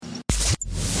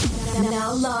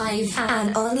now live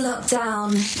and on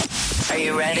lockdown. Are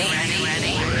you ready?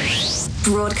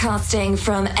 Broadcasting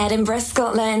from Edinburgh,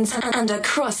 Scotland and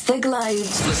across the globe.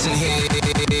 Listen here.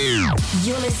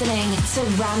 You're listening to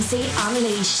Ramsey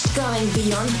Unleashed, Going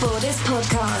Beyond Borders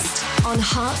podcast on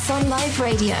Hearts on Live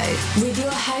Radio with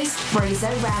your host,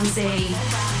 Fraser Ramsey.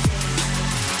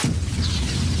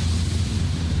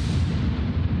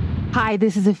 Hi,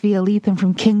 this is Afia Lethan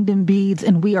from Kingdom Beads,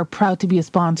 and we are proud to be a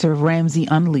sponsor of Ramsey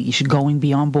Unleashed, Going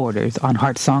Beyond Borders on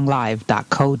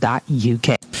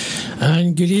heartsonglive.co.uk.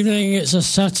 And good evening, it's a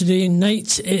Saturday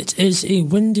night. It is a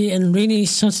windy and rainy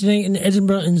Saturday night in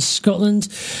Edinburgh in Scotland,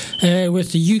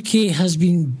 with the UK has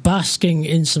been basking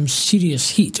in some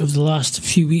serious heat over the last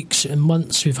few weeks and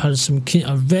months. We've had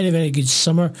a very, very good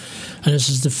summer, and this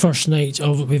is the first night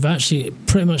of, we've actually,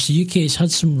 pretty much the UK has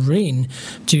had some rain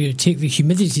to take the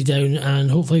humidity down, and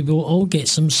hopefully we'll all get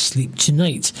some sleep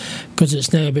tonight, because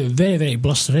it's now about very, very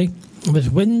blustery,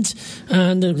 with wind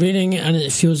and raining, and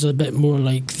it feels a bit more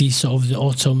like the sort of the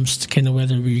autumn kind of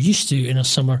weather we're used to in a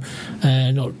summer,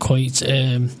 not quite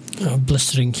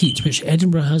blistering heat, which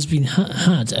Edinburgh has been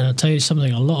had. And I'll tell you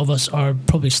something, a lot of us are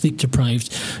probably sleep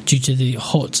deprived due to the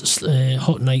hot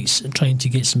nights and trying to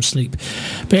get some sleep.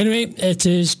 But anyway, it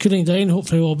is cooling down.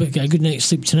 Hopefully we'll get a good night's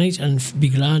sleep tonight and be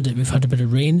glad that we've had a bit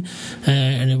of rain,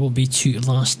 and it won't be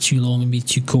last too long and be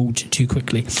too cold too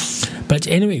quickly. But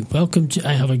anyway, welcome to,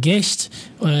 I have a guest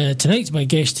tonight. My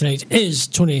guest tonight is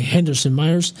Tony Henderson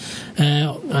Myers,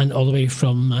 and all the way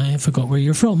from, I forgot where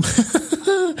you're from.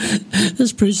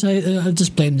 This proves I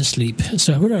just blame the sleep.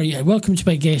 So where are you? Welcome to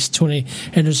my guest Tony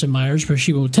Henderson Myers, where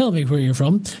she will tell me where you're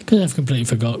from, because I've completely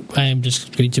forgot. I am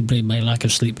just going to blame my lack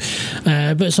of sleep,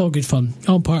 but it's all good fun.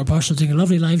 All part and parcel to a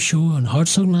lovely live show on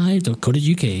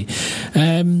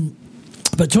heartsonglive.co.uk.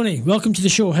 But Tony, welcome to the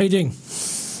show. How are you doing?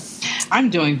 I'm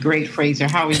doing great, Fraser.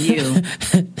 How are you?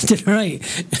 Doing all right.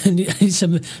 And I need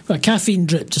a caffeine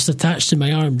drip just attached to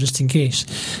my arm, just in case.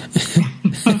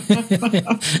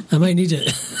 I might need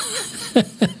it.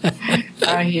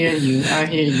 I hear you.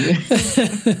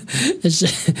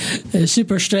 It's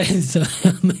super strength.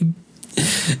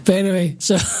 But anyway,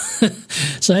 so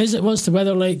what's the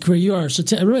weather like where you are? So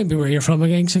remind me where you're from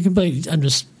again, because I'm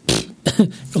just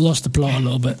lost the plot a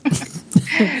little bit.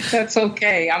 That's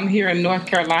okay. I'm here in North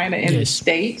Carolina in the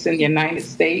States, in the United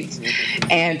States,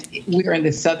 and we're in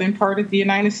the southern part of the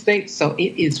United States, so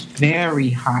it is very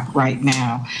hot right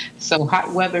now. So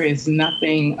hot weather is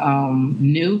nothing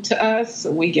new to us.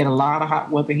 We get a lot of hot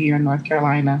weather here in North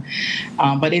Carolina,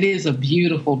 but it is a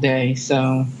beautiful day.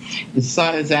 So the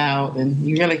sun is out, and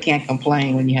you really can't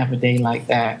complain when you have a day like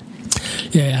that.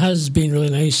 Yeah, it has been really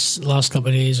nice the last couple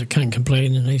of days. I can't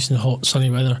complain. Nice and hot, sunny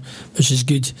weather, which is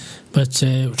good. But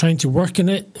trying to work in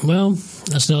it, well,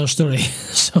 that's another story.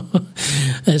 So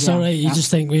it's all right. You just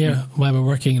think, why we're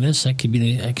working in this, I could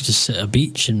just sit at a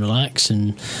beach and relax,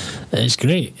 and it's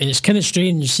great. It's kind of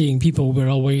strange seeing people we're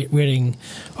all wearing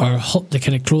the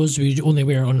kind of clothes we only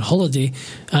wear on holiday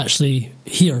actually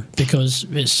here, because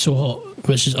it's so hot,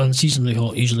 which is unseasonably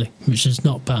hot usually, which is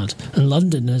not bad. And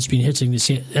London has been hitting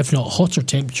the, if not hotter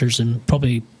temperatures, in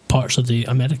probably parts of the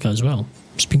America as well.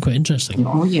 It's been quite interesting.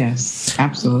 Oh yes,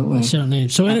 absolutely. Certainly.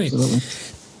 So anyway,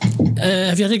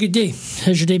 have you had a good day?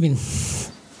 How's your day been?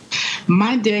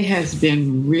 My day has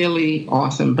been really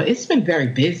awesome, but it's been very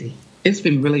busy. It's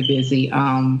been really busy.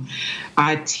 I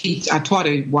taught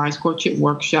a Wise Courtship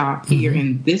workshop here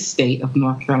in this state of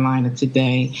North Carolina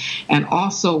today. And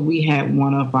also we had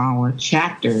one of our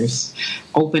chapters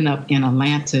open up in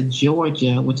Atlanta,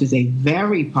 Georgia, which is a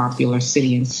very popular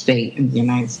city and state in the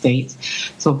United States.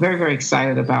 So very, very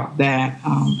excited about that.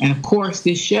 And of course,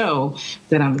 this show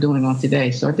that I'm doing on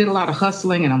today. So I did a lot of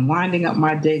hustling, and I'm winding up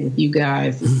my day with you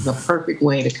guys. This is a perfect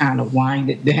way to kind of wind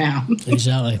it down.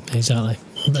 Exactly.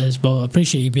 Well, I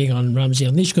appreciate you being on Ramsey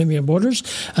Unleashed, Going Beyond Borders,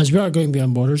 as we are going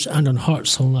beyond borders, and on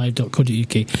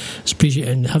heartsonlive.co.uk. It's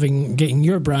appreciating getting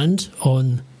your brand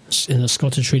on in a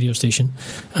Scottish radio station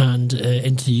and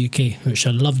into the UK, which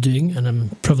I love doing, and I'm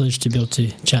privileged to be able to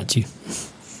chat to you.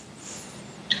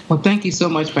 Well, thank you so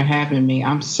much for having me.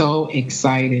 I'm so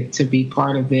excited to be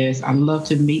part of this. I love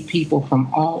to meet people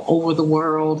from all over the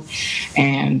world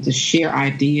and to share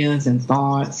ideas and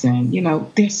thoughts. And,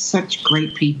 there's such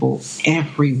great people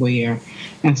everywhere.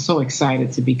 And so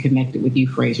excited to be connected with you,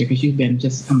 Fraser, because you've been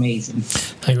just amazing.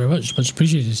 Thank you very much. Much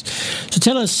appreciated. So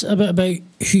tell us a bit about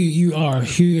who you are,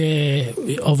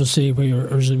 obviously where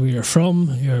you're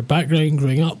from, your background,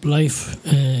 growing up, life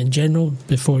in general,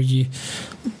 before you...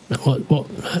 What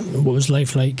was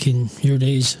life like in your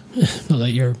days? Not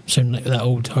that you're sounding like that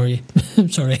old, are you? I'm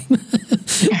sorry.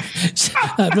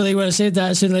 I really, when I said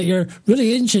that, it sounded like you're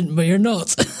really ancient, but you're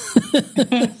not.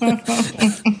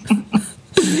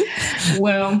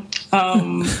 Well,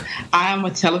 I am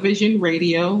a television,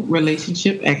 radio,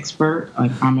 relationship expert.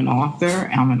 I'm an author.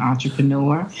 I'm an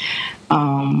entrepreneur.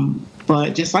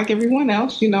 But just like everyone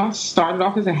else, I started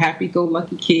off as a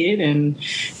happy-go-lucky kid and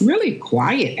really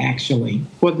quiet, actually,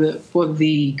 for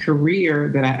the career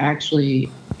that I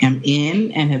actually am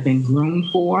in and have been groomed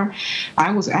for.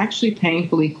 I was actually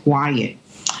painfully quiet.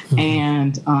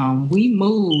 And we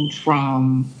moved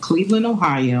from Cleveland,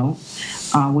 Ohio,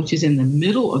 which is in the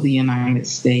middle of the United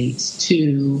States,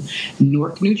 to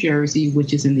Newark, New Jersey,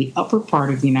 which is in the upper part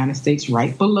of the United States,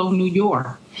 right below New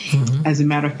York. Mm-hmm. As a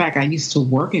matter of fact, I used to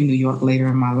work in New York later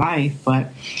in my life,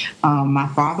 but my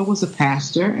father was a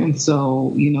pastor, and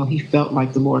so, he felt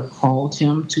like the Lord called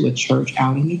him to a church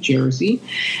out in New Jersey,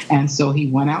 and so he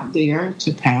went out there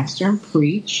to pastor and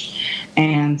preach,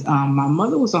 and my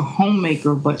mother was a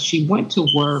homemaker, but she went to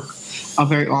work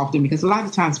very often because a lot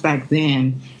of times back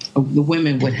then, the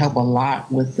women would help a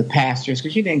lot with the pastors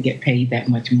because you didn't get paid that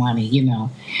much money,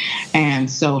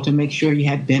 And so to make sure you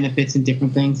had benefits and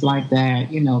different things like that,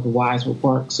 the wives would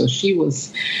work. So she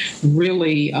was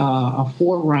really a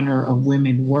forerunner of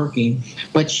women working.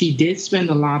 But she did spend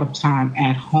a lot of time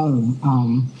at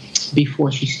home before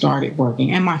she started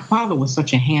working. And my father was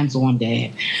such a hands-on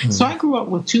dad. Mm-hmm. So I grew up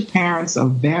with two parents, a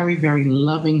very, very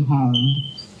loving home.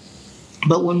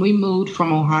 But when we moved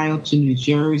from Ohio to New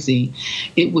Jersey,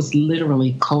 it was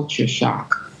literally culture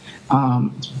shock.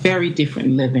 Very different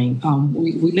living.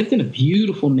 We lived in a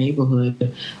beautiful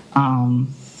neighborhood.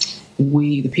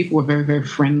 The people were very, very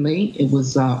friendly. It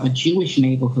was a Jewish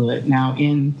neighborhood. Now,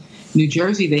 in New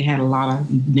Jersey, they had a lot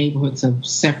of neighborhoods of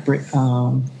separate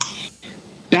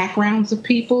backgrounds of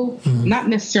people, not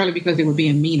necessarily because they were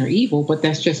being mean or evil, but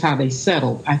that's just how they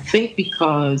settled. I think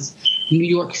because New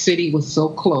York City was so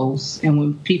close, and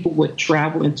when people would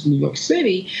travel into New York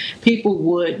City, people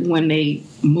would, when they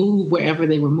moved wherever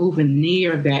they were moving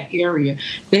near that area,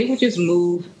 they would just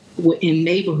move in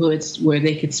neighborhoods where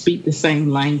they could speak the same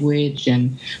language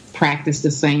and practice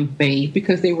the same faith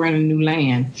because they were in a new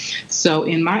land. So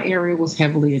in my area, it was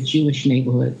heavily a Jewish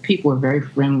neighborhood. People were very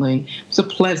friendly. It was a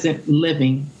pleasant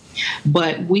living.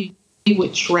 But we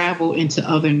would travel into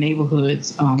other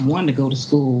neighborhoods, one, to go to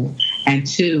school, and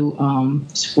two,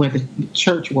 where the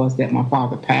church was that my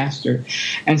father pastored.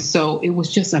 And so it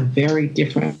was just a very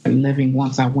different living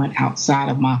once I went outside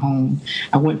of my home.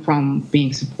 I went from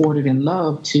being supported and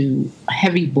loved to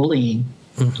heavy bullying.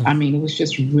 Mm-hmm. I mean, it was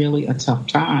just really a tough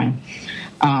time.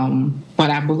 But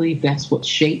I believe that's what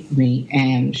shaped me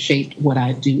and shaped what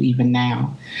I do even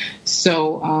now.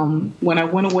 So when I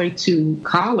went away to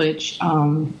college,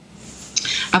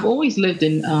 I've always lived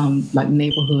in like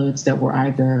neighborhoods that were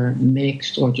either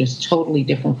mixed or just totally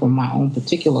different from my own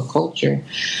particular culture,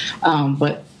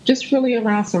 but just really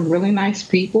around some really nice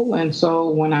people. And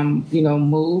so when I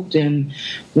moved and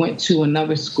went to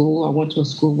another school, I went to a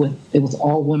school it was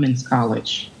all women's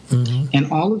college. Mm-hmm.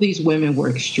 And all of these women were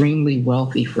extremely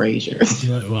wealthy, Fraser.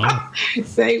 Wow.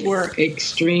 They were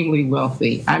extremely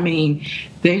wealthy. I mean,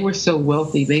 they were so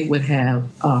wealthy, they would have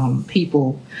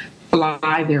people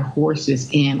fly their horses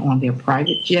in on their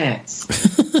private jets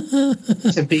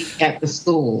to be at the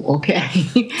school, okay?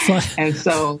 And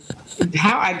so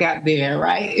how I got there,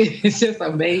 right? It's just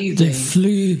amazing. They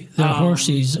flew their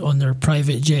horses on their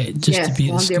private jet just to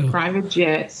be at the school. Yes, on their private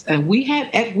jets. And we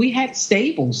had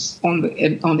stables on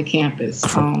the campus.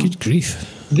 Good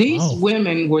grief. These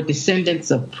women were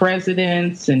descendants of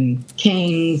presidents and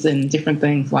kings and different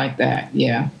things like that,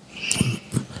 yeah.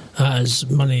 As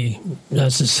money,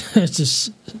 that's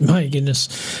just my goodness,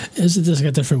 it's just like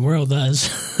a different world, that is.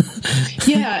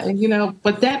 Yeah,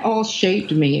 but that all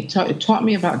shaped me. It taught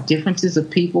me about differences of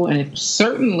people, and it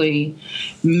certainly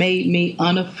made me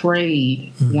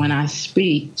unafraid when I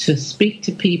speak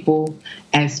to people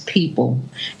as people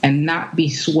and not be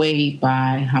swayed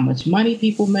by how much money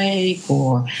people make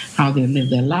or how they live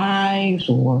their lives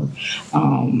or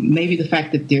maybe the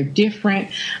fact that they're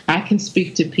different. I can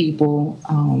speak to people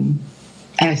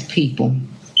as people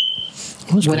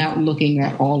without looking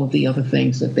at all of the other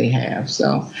things that they have.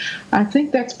 So I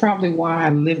think that's probably why I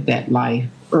lived that life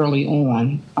early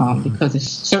on, because it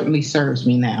certainly serves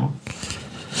me now.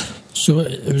 So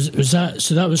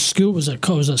that was school? Was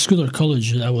that school or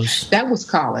college? That was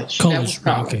college. College.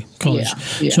 Okay, college.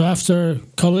 Yeah. So after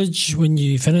college, when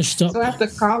you finished up? So after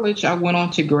college, I went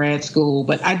on to grad school,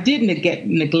 but I did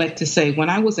neglect to say, when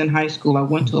I was in high school, I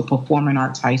went to a performing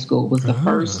arts high school. It was the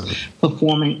first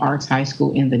performing arts high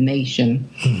school in the nation.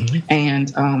 Mm-hmm.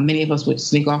 And many of us would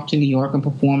sneak off to New York and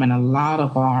perform, and a lot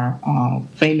of our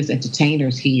famous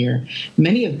entertainers here,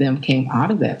 many of them came out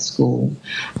of that school,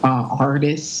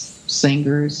 artists,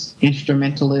 singers,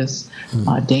 instrumentalists,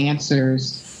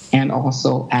 dancers, and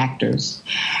also actors.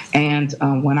 And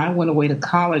when I went away to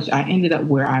college, I ended up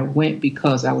where I went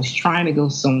because I was trying to go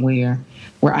somewhere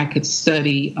where I could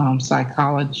study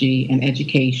psychology and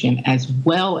education as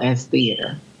well as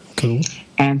theater. Cool.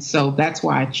 And so that's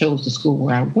why I chose the school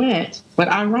where I went. But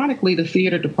ironically, the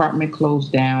theater department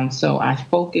closed down, so I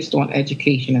focused on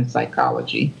education and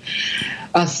psychology.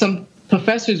 Some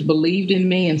professors believed in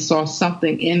me and saw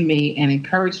something in me and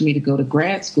encouraged me to go to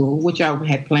grad school, which I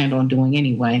had planned on doing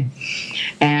anyway.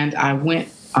 And I went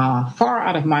far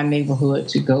out of my neighborhood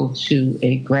to go to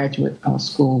a graduate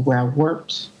school where I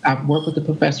worked with the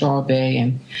professor all day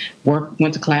and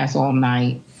went to class all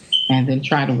night, and then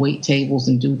try to wait tables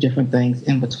and do different things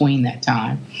in between that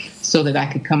time so that I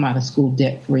could come out of school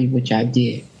debt-free, which I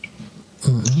did.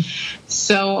 Mm-hmm.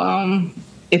 So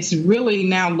it's really,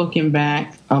 now looking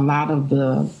back, a lot of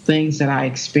the things that I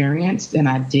experienced and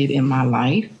I did in my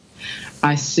life,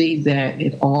 I see that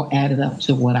it all added up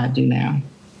to what I do now.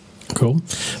 Cool.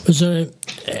 Was there,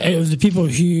 out of the people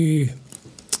who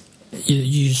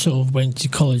you sort of went to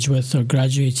college with or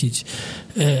graduated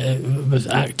with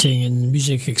acting and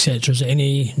music, etc., is there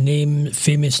any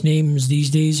famous names these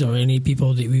days, or any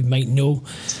people that we might know?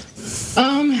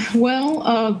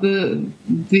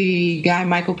 The guy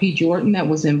Michael P. Jordan that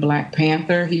was in Black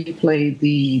Panther, he played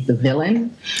the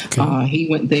villain. Okay. He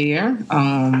went there.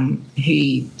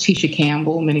 Tisha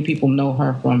Campbell, many people know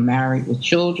her from Married with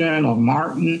Children or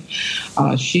Martin.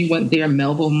 She went there.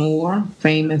 Melba Moore,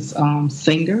 famous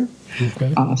singer.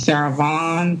 Okay. Sarah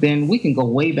Vaughan. Then we can go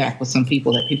way back with some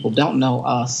people that people don't know.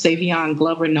 Savion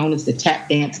Glover, known as the Tap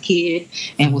Dance Kid,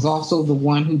 and was also the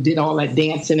one who did all that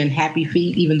dancing in Happy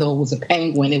Feet, even though it was a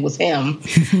penguin, it was him.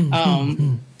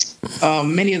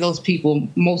 Many of those people,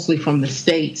 mostly from the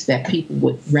States, that people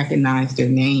would recognize their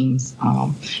names.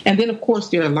 And then, of course,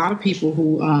 there are a lot of people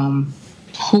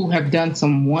who have done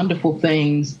some wonderful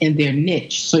things in their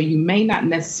niche. So you may not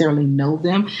necessarily know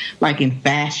them, like in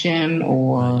fashion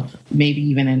or maybe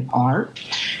even in art,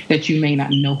 that you may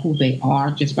not know who they are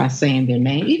just by saying their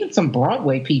name. Even some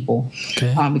Broadway people,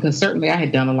 okay. Because certainly I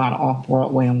had done a lot of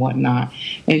off-Broadway and whatnot.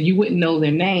 And you wouldn't know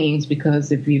their names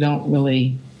because if you don't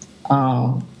really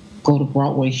go to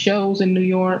Broadway shows in New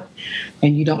York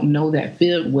and you don't know that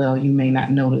field well, you may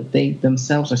not know that they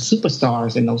themselves are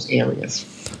superstars in those areas.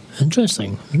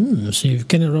 Interesting. So you've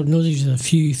kind of rubbed noses with a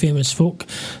few famous folk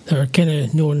that are kind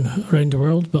of known around the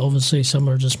world, but obviously some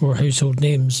are just more household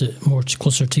names that more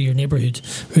closer to your neighbourhood,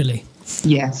 really.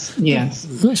 Yes.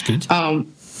 That's good.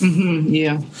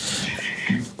 Yeah.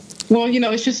 Well,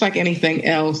 it's just like anything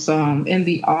else. In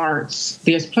the arts,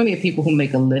 there's plenty of people who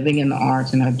make a living in the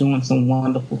arts and are doing some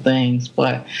wonderful things.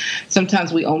 But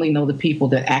sometimes we only know the people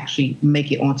that actually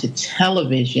make it onto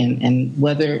television. And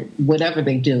whatever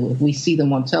they do, if we see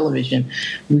them on television,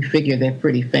 we figure they're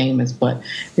pretty famous. But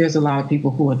there's a lot of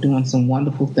people who are doing some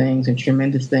wonderful things and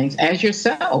tremendous things, as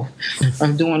yourself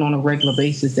are doing on a regular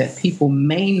basis, that people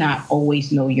may not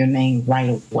always know your name right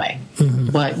away.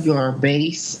 Mm-hmm. But your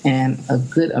base and a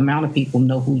good amount of people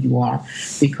know who you are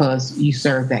because you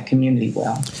serve that community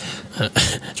well.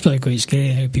 It's probably quite scary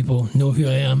how people know who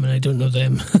I am and I don't know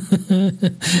them.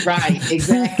 Right,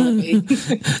 exactly.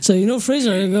 So,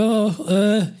 Fraser, I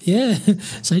go, yeah.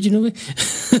 So, do you know me?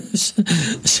 So,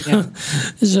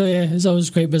 it's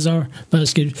always quite bizarre, but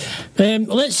it's good.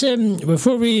 Let's,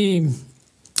 before we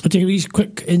take a wee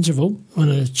quick interval on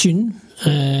a tune,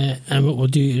 and what we'll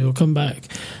do is we'll come back.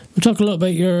 We'll talk a lot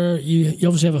about you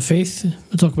obviously have a faith.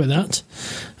 We'll talk about that.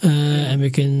 And we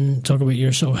can talk about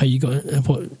your sort of how you got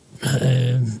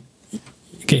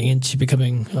getting into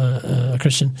becoming a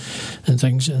Christian and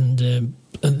things, and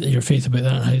your faith about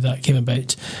that, how that came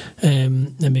about.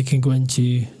 And we can go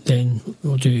into, then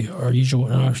we'll do our usual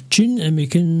our tune, and we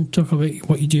can talk about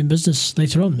what you do in business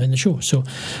later on in the show. So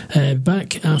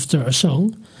back after a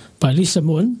song by Lisa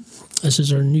Moen. This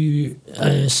is her new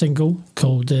single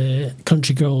called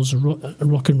Country Girls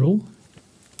Rock and Roll.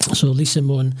 So Lisa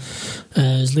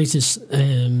Moen's latest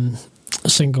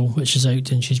single, which is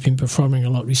out, and she's been performing a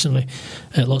lot recently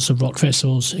at lots of rock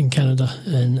festivals in Canada,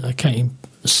 and I can't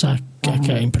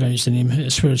even pronounce the name.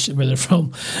 It's where they're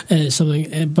from,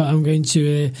 something. But I'm going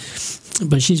to.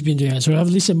 But she's been doing it. So I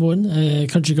have Lisa Moen,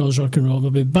 Country Girls Rock and Roll.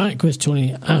 We'll be back with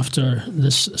Tony after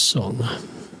this song.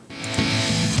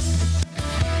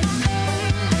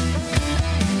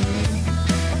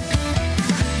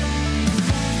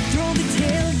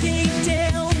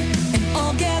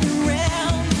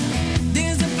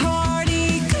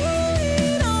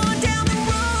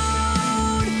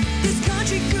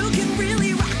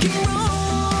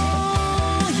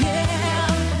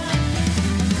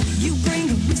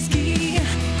 Whiskey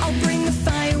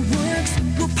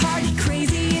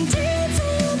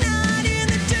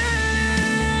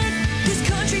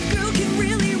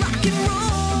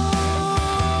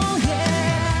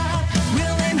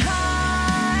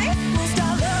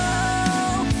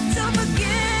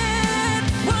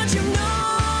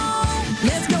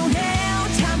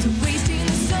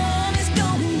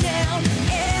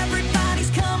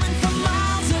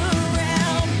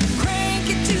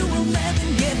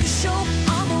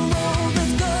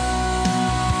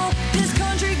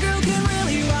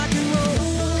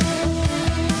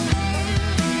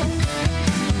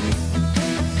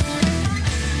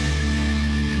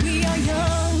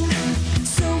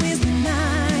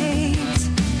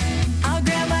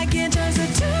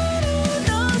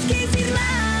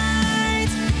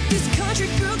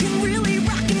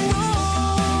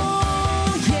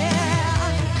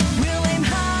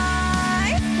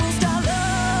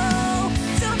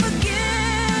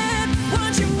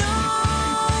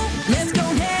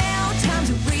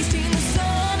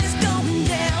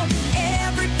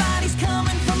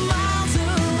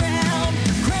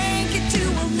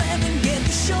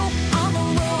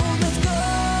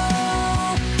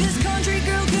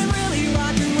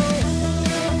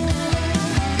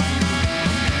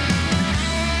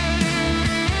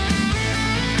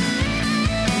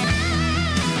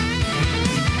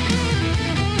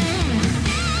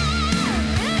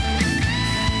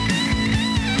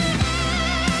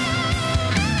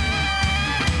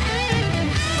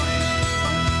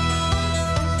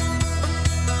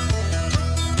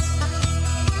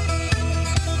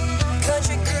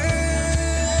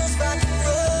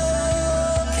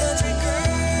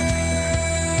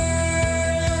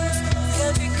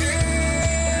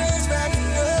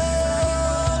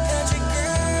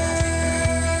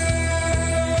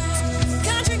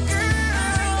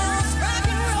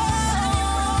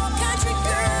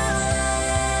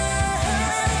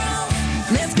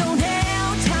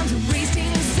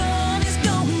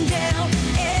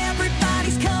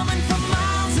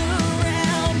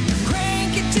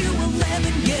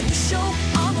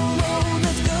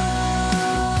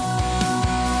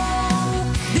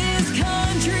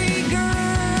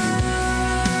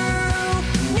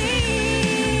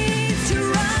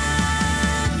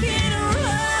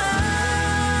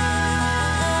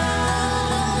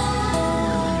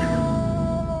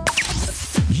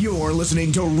You're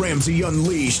listening to Ramsey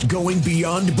Unleashed, Going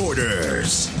Beyond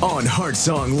Borders on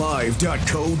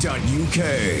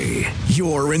heartsonglive.co.uk,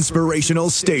 your inspirational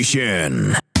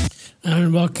station.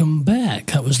 And welcome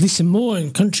back. That was Lisa Moore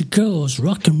and Country Girls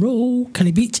Rock and Roll. Can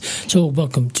he beat? So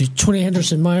welcome to Tony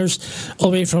Henderson Myers,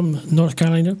 all the way from North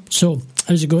Carolina. So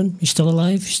how's it going? You still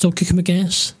alive? You still kicking my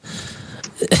gas?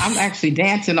 I'm actually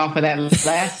dancing off of that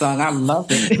last song. I love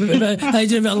it. I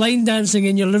did a bit of line dancing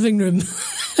in your living room.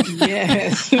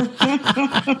 Yes.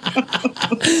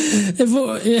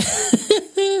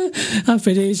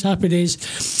 Happy days, happy days.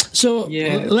 So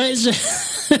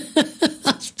let's.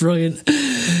 That's brilliant.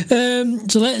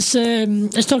 So let's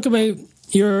talk about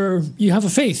you have a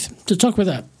faith. To talk about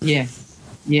that.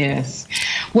 Yes.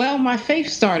 Well, my faith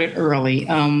started early.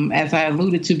 As I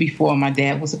alluded to before, my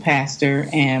dad was a pastor,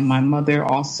 and my mother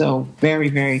also very,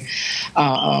 very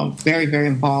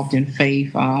involved in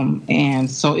faith.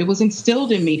 And so it was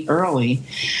instilled in me early.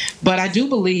 But I do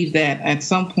believe that at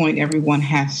some point everyone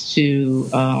has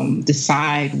to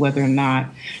decide whether or not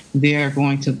they're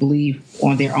going to believe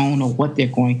on their own or what they're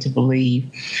going to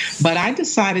believe. But I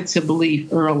decided to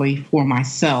believe early for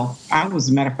myself. I was, as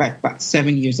a matter of fact, about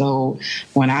 7 years old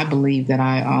when I believed that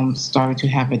I started to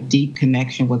have a deep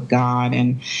connection with God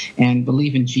and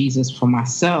believe in Jesus for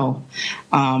myself.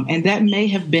 And that may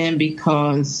have been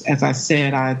because, as I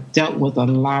said, I dealt with a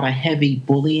lot of heavy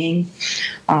bullying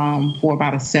for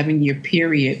about a 7-year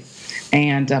period.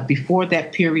 And before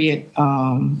that period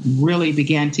really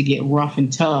began to get rough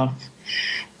and tough,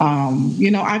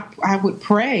 I would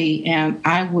pray and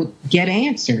I would get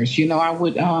answers. I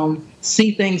would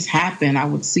see things happen. I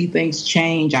would see things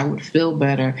change. I would feel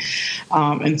better.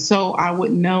 And so I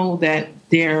would know that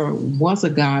there was a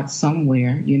God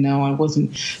somewhere. I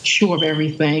wasn't sure of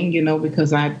everything,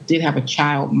 because I did have a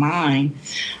child mind.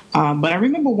 But I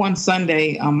remember one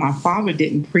Sunday, my father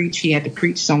didn't preach. He had to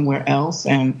preach somewhere else,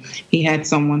 and he had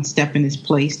someone step in his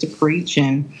place to preach.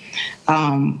 And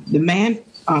the man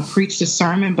preached a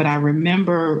sermon, but I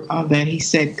remember that he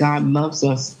said, God loves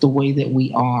us the way that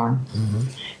we are. Mm-hmm.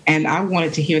 And I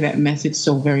wanted to hear that message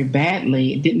so very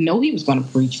badly. Didn't know he was going to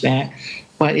preach that,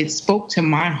 but it spoke to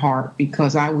my heart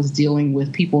because I was dealing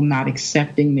with people not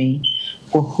accepting me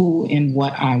for who and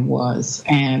what I was.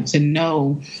 And to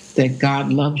know that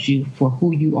God loves you for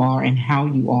who you are and how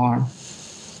you are,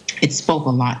 it spoke a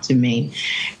lot to me.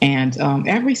 And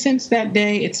ever since that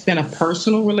day, it's been a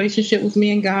personal relationship with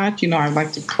me and God. I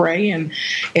like to pray and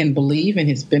believe, and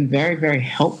it's been very, very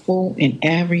helpful in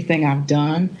everything I've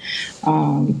done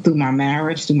through my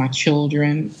marriage, through my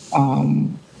children,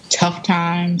 tough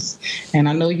times. And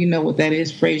I know you know what that is,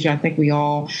 Fraser. I think we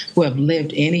all who have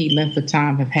lived any length of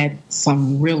time have had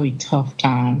some really tough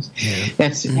times. Yeah.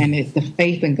 The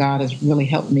faith in God has really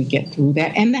helped me get through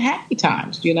that, and the happy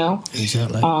times,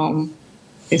 Exactly.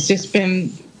 It's just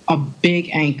been a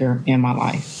big anchor in my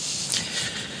life.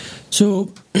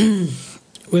 So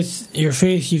with your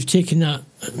faith, you've taken that.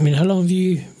 I mean, how long would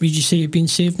you say you've been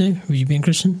saved now? Have you been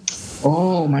Christian?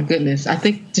 Oh, my goodness. I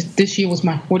think this year was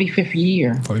my 45th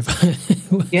year.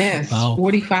 45? Yes, wow.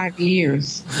 45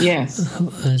 years. Yes.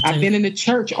 I've been in the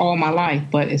church all my life,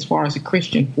 but as far as a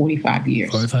Christian, 45 years.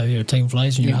 45 years. Time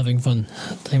flies when you're having fun.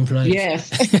 Time flies.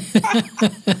 Yes.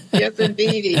 Yes,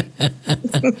 indeed.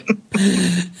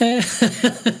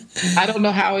 I don't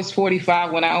know how it's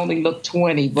 45 when I only look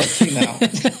 20, but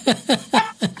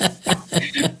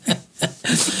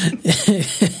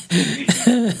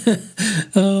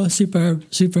Oh, superb.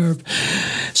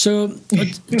 So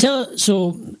tell us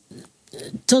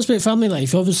about family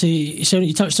life. Obviously,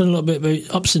 you touched on a little bit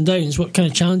about ups and downs. What kind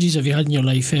of challenges have you had in your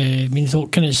life?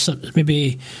 What kind of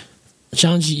maybe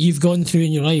challenges you've gone through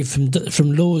in your life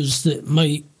from lows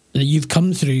that you've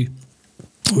come through,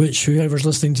 which whoever's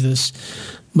listening to this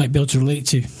might be able to relate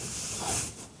to?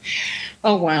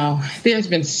 Oh, wow. There's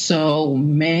been so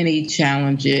many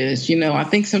challenges. I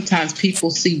think sometimes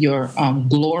people see your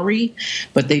glory,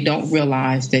 but they don't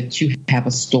realize that you have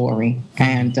a story.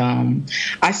 And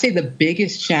I say the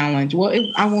biggest challenge,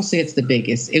 I won't say it's the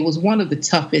biggest. It was one of the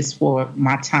toughest for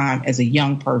my time as a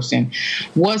young person,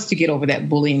 was to get over that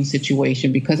bullying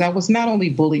situation, because I was not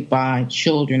only bullied by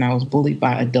children, I was bullied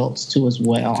by adults too as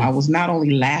well. I was not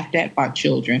only laughed at by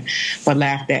children, but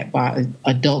laughed at by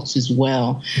adults as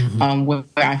well. Mm-hmm. Where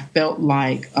I felt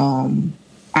like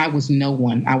I was no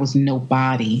one. I was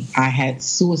nobody. I had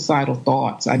suicidal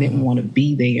thoughts. I didn't want to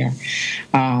be there.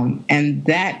 And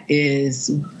that is,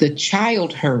 the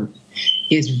child hurt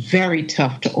is very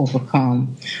tough to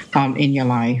overcome in your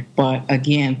life. But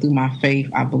again, through my faith,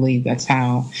 I believe that's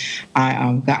how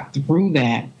I got through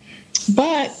that.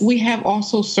 But we have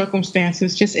also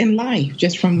circumstances just in life,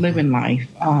 just from living life.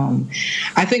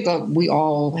 I think we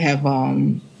all have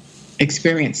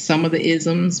experienced some of the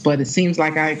isms, but it seems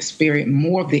like I experienced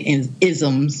more of the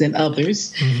isms than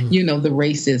others. You know, the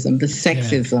racism, the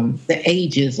sexism, the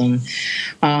ageism.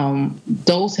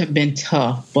 Those have been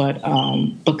tough. But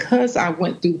because I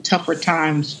went through tougher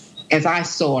times, as I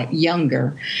saw it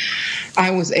younger,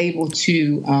 I was able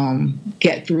to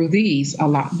get through these a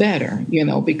lot better, you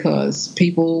know, because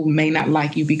people may not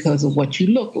like you because of what you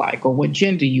look like or what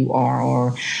gender you are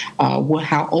or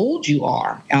how old you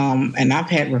are. And I've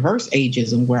had reverse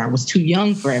ageism where I was too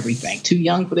young for everything, too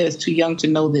young for this, too young to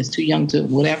know this, too young to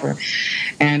whatever.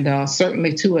 And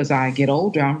certainly, too, as I get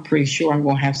older, I'm pretty sure I'm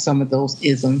going to have some of those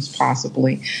isms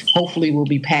possibly. Hopefully we'll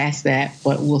be past that,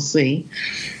 but we'll see.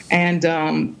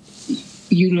 And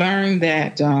you learn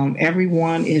that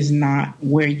everyone is not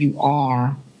where you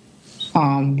are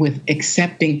with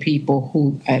accepting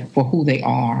people for who they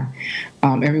are.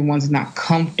 Everyone's not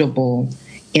comfortable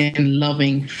in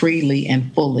loving freely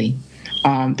and fully.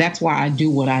 That's why I do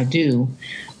what I do,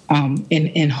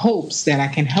 in hopes that I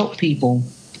can help people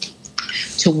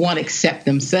to, one, accept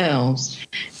themselves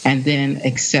and then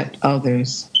accept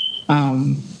others.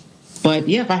 But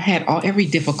yeah, I've had every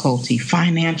difficulty,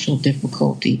 financial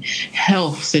difficulty,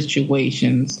 health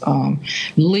situations,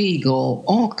 legal,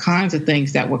 all kinds of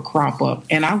things that would crop up.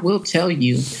 And I will tell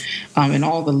you, and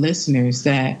all the listeners,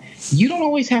 that you don't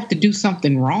always have to do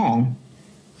something wrong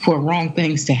for wrong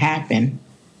things to happen.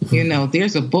 You know,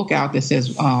 there's a book out that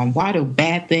says, why do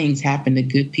bad things happen to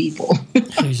good people?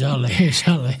 Exactly.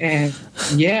 And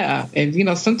yeah, and you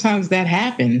know, sometimes that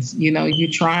happens. You know, you're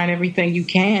trying everything you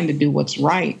can to do what's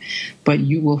right, but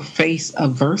you will face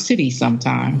adversity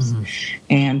sometimes.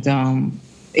 And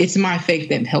it's my faith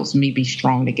that helps me be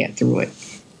strong to get through it.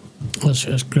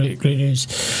 That's great news.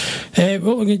 What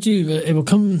we're going to do,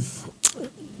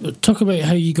 we'll talk about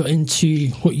how you got into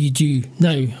what you do now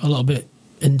a little bit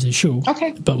into the show.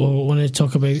 Okay. But we'll want to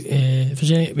talk about if there's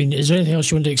is there anything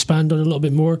else you want to expand on a little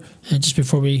bit more just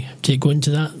before we go into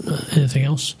that? Anything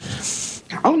else?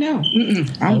 Oh no,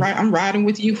 I'm riding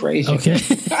with you, Fraser. Okay.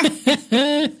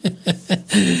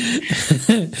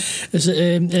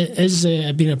 It's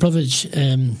been a privilege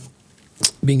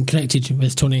being connected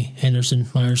with Tony Henderson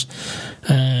Myers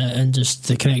and just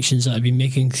the connections that I've been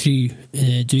making through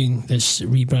doing this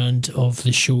rebrand of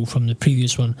the show from the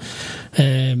previous one.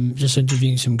 Just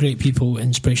interviewing some great people,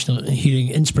 hearing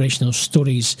inspirational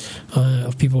stories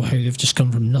of people, how they've just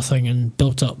come from nothing and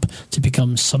built up to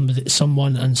become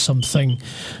someone and something,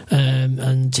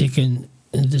 and taken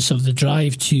the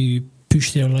drive to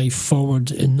push their life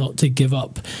forward and not to give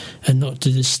up and not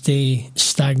to just stay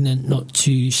stagnant, not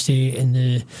to stay in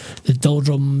the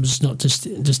doldrums, not to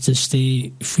just to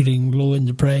stay feeling low and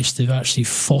depressed. They've actually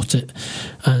fought it,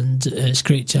 and it's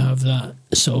great to have that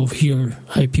sort of hear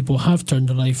how people have turned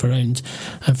their life around.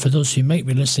 And for those who might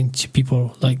be listening to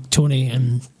people like Tony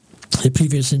and the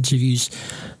previous interviews,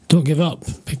 don't give up,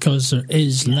 because there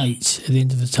is light at the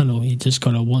end of the tunnel. You just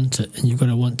got to want it, and you've got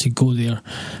to want to go there.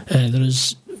 There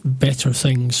is better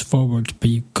things forward, but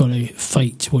you've got to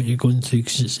fight what you're going through,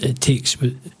 because it takes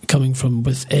coming from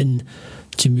within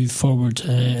to move forward,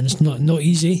 and it's not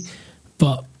easy,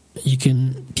 but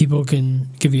people can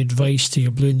give you advice till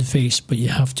you're blue in the face, but you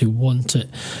have to want it,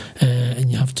 and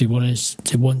you have to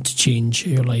want to change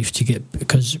your life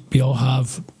because we all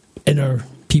have inner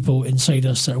people inside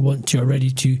us that are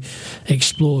ready to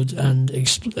explode and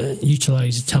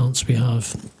utilise the talents we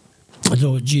have. I don't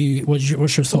know, what's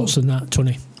your thoughts on that,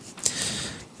 Tony?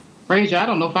 Fraser, I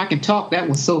don't know if I can talk. That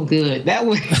was so good. That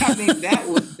was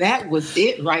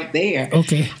it right there.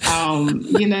 Okay.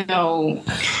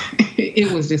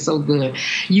 It was just so good.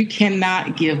 You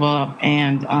cannot give up.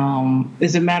 And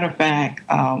as a matter of fact,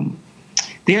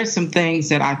 there's some things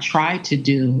that I tried to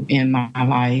do in my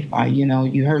life.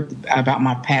 You heard about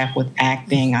my path with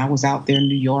acting. I was out there in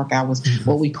New York. I was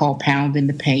what we call pounding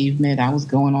the pavement. I was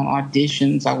going on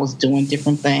auditions. I was doing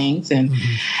different things. And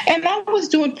I was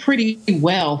doing pretty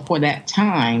well for that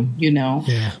time,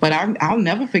 Yeah. But I'll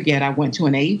never forget, I went to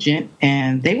an agent,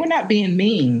 and they were not being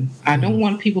mean. I don't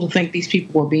want people to think these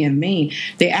people were being mean.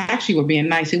 They actually were being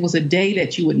nice. It was a day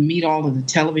that you would meet all of the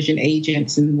television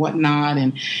agents and whatnot,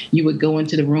 and you would go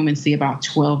into the room and see about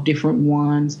 12 different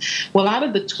ones. Well, out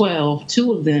of the 12,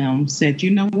 2 of them said, you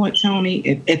know what,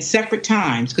 Tony, at separate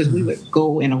times, because we would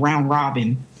go in a round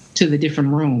robin to the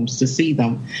different rooms to see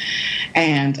them.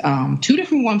 And 2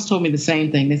 different ones told me the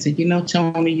same thing. They said,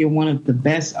 Tony, you're one of the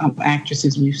best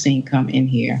actresses we've seen come in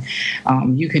here.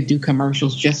 You could do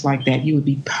commercials just like that. You would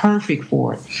be perfect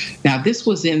for it. Now, this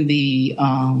was in the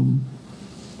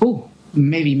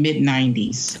maybe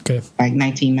mid-90s, like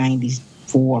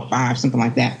 1994 or 5, something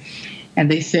like that. And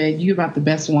they said, you're about the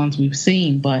best ones we've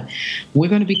seen, but we're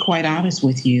going to be quite honest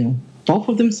with you. Both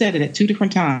of them said it at 2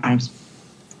 different times.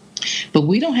 But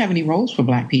we don't have any roles for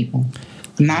Black people,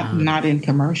 not in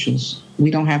commercials. We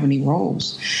don't have any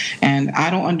roles. And I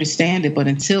don't understand it, but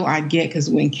until I get, because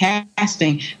when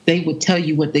casting, they would tell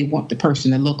you what they want the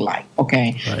person to look like,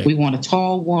 okay? Right. We want a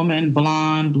tall woman,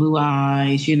 blonde, blue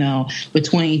eyes,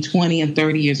 between 20 and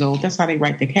 30 years old. That's how they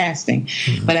write the casting.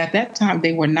 Mm-hmm. But at that time,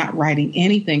 they were not writing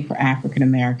anything for African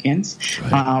Americans.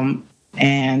 Right.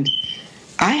 And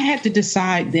I had to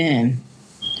decide then,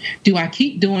 do I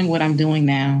keep doing what I'm doing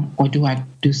now, or do I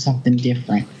do something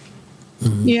different?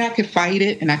 Mm-hmm. Yeah, I could fight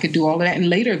it, and I could do all of that. And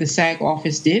later, the SAG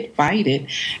office did fight it.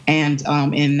 And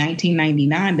in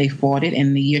 1999, they fought it.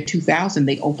 In the year 2000,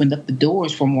 they opened up the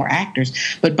doors for more actors.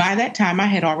 But by that time, I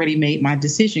had already made my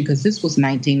decision, because this was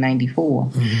 1994.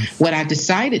 Mm-hmm. What I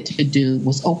decided to do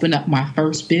was open up my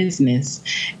first business,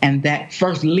 and that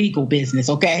first legal business,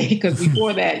 okay? Because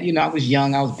before that, I was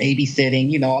young. I was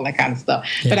babysitting, all that kind of stuff.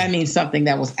 Yeah. But I mean something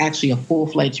that was actually a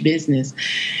full-fledged business.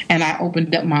 And I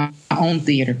opened up my own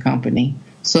theater company,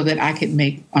 so that I could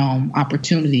make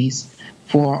opportunities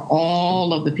for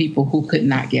all of the people who could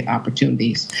not get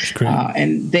opportunities.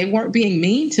 And they weren't being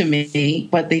mean to me,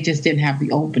 but they just didn't have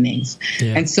the openings.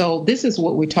 Yeah. And so this is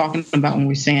what we're talking about when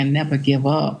we're saying never give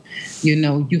up.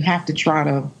 You have to try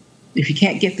to, if you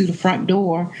can't get through the front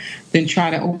door, then try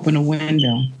to open a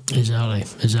window. Exactly.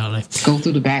 Go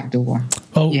through the back door.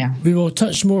 Well, yeah. We will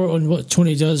touch more on what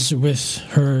Toni does with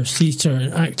her theatre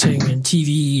and acting and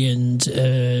TV and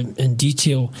in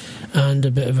detail, and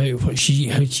a bit about how she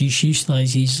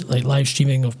utilizes like live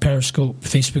streaming of Periscope,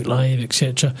 Facebook Live,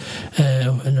 etc.,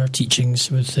 in her teachings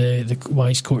with the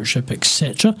Wise Courtship,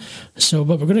 etc. So,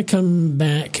 but we're going to come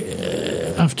back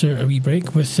after a wee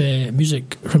break with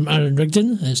music from Aaron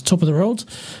Rigdon. It's Top of the World,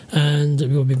 and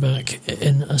we'll be back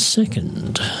in a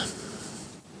second.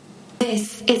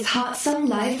 This is Heartsong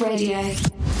Live Radio,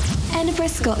 Edinburgh,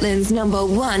 Scotland's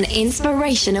 #1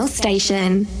 inspirational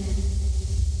station.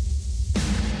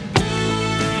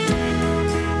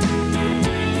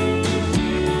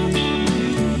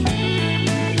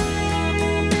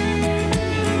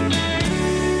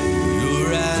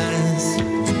 Your eyes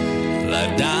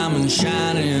like diamonds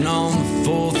shining on the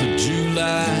 4th of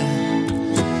July,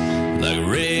 like a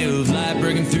ray of light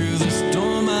breaking through the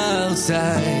storm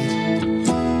outside.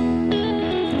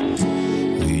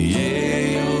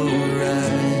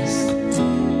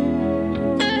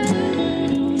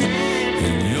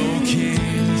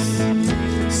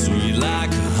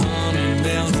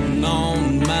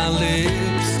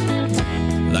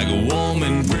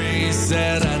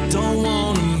 That I don't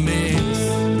want to miss.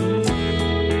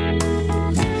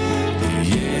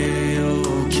 Yeah,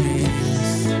 your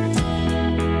kiss.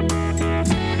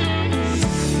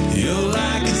 You're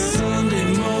like a Sunday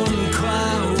morning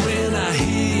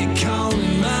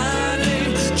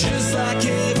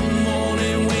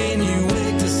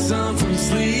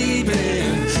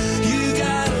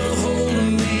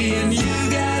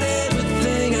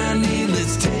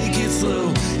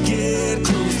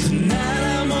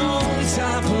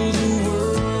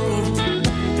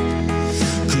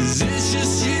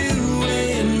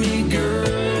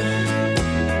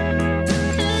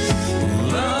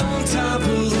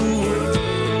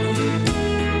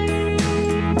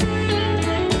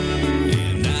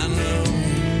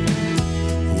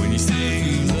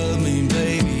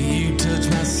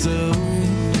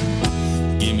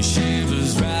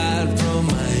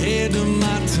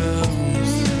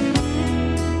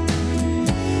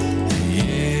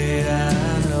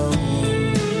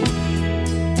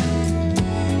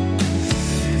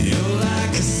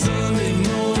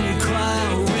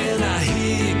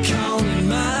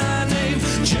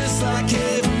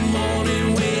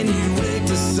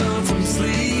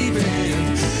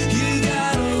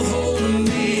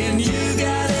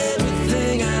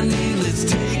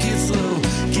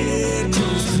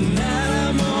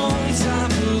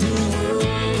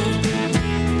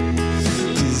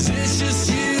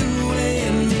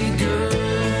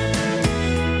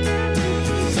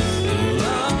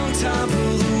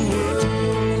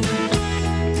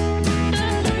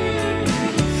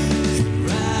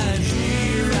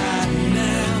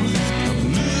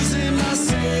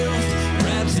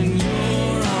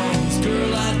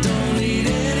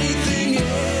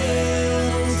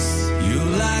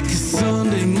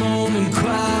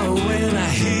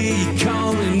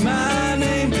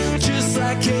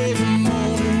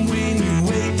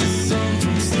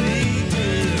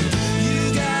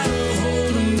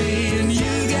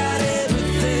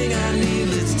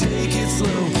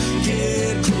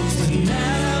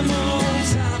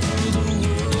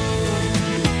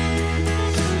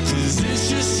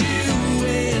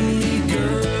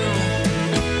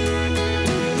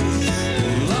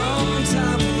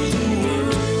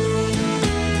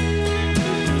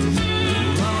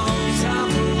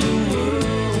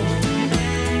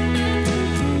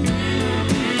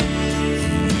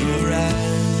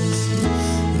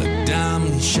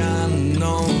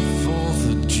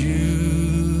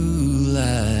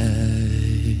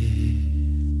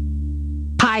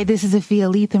Hi, this is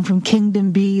Afia Lethem from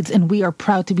Kingdom Beads, and we are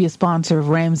proud to be a sponsor of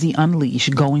Ramsey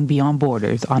Unleashed, Going Beyond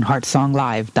Borders on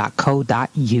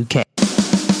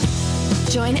heartsonglive.co.uk.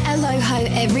 Join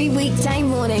Aloho every weekday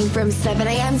morning from 7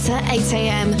 a.m. to 8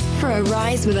 a.m. for a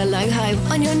Rise with Aloho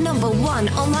on your number one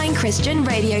online Christian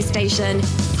radio station,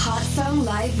 Heartsong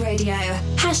Live Radio.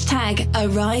 Hashtag A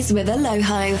Rise with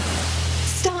Aloho.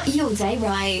 Start your day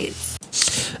right.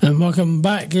 And welcome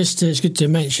back. It's good to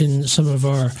mention some of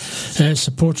our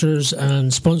supporters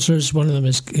and sponsors. One of them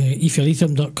is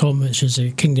efialethem.com, which is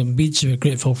Kingdom Beads. We're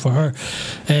grateful for her.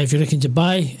 If you're looking to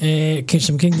buy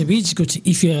some Kingdom Beads, go to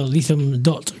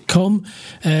efialethem.com.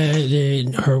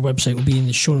 Her website will be in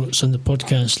the show notes on the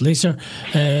podcast later.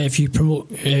 If you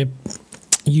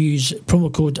use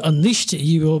promo code Unleashed,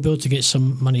 you will be able to get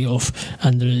some money off,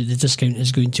 and the discount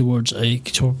is going towards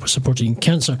supporting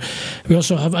cancer. We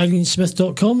also have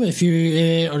EileenSmith.com if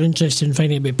you are interested in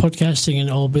finding out about podcasting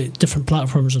and all about different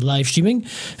platforms of live streaming.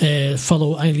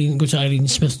 Follow Eileen, go to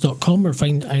EileenSmith.com or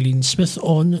find Eileen Smith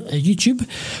on YouTube.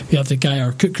 We have the Guy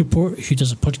R. Cook Report, who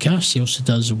does a podcast. He also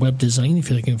does web design. If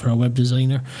you're looking for a web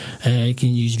designer, you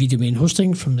can use Video Main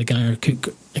Hosting from the Guy R.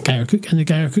 Cook and the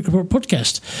Guy R. Cook Report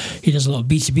podcast. He does a lot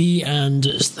of B2B and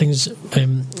things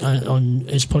on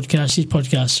his podcast. His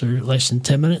podcasts are less than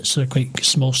 10 minutes, so they're quite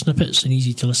small snippets and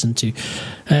easy to listen to.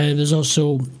 There's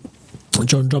also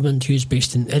John Drummond, who's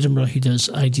based in Edinburgh, who does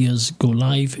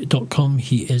ideasgolive.com.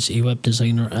 He is a web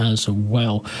designer as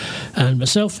well. And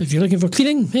myself, if you're looking for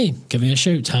cleaning, hey, give me a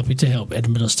shout. Happy to help,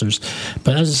 Edinburgh Dusters.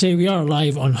 But as I say, we are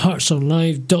live on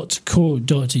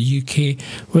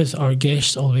heartsonlive.co.uk with our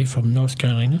guest all the way from North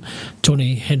Carolina,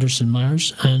 Toni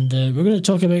Henderson-Myers. And we're going to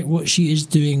talk about what she is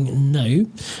doing now.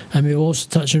 And we'll also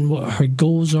touch on what her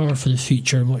goals are for the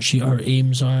future and what her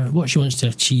aims are, what she wants to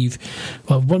achieve.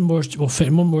 We'll fit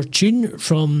in one more tune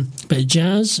from a bit of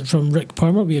jazz from Rick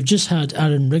Palmer. We have just had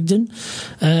Aaron Rigdon,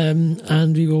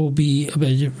 and we will be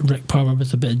about Rick Palmer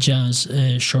with a bit of jazz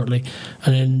shortly,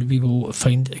 and then we will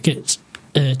get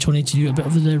Toni to do a bit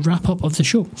of the wrap up of the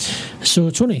show.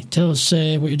 So Toni, tell us what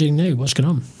you're doing now. What's going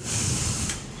on?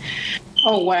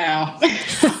 Oh wow.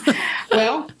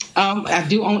 Well, I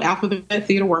do own Alphabet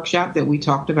Theater Workshop that we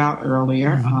talked about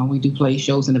earlier. Mm-hmm. We do play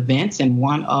shows and events, and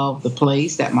one of the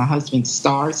plays that my husband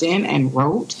stars in and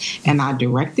wrote and I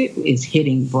directed is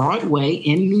hitting Broadway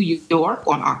in New York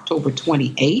on October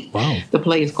 28th. Wow. The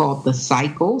play is called The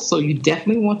Cycle, so you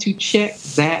definitely want to check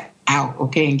that out,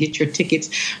 okay, and get your tickets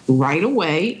right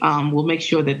away. We'll make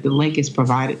sure that the link is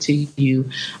provided to you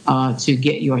to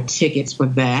get your tickets for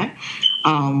that.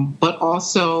 But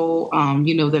also,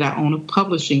 you know that I own a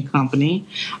publishing company,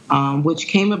 which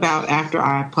came about after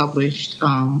I published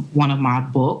one of my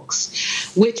books,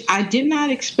 which I did not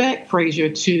expect, Fraser,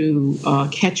 to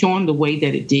catch on the way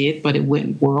that it did, but it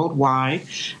went worldwide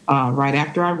right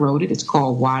after I wrote it. It's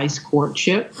called Wise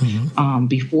Courtship,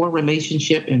 Before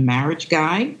Relationship and Marriage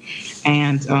Guide.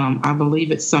 And I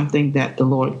believe it's something that the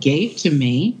Lord gave to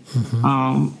me,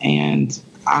 and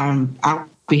I'll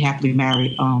be happily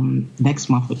married next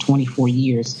month for 24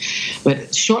 years.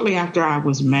 But shortly after I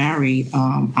was married,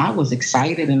 I was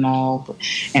excited and all,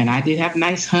 and I did have a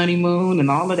nice honeymoon and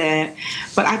all of that.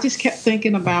 But I just kept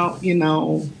thinking about, you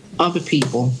know, other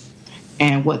people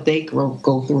and what they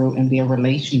go through in their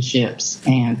relationships.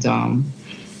 And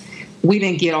we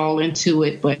didn't get all into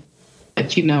it, but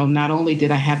you know, not only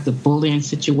did I have the bullying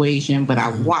situation, but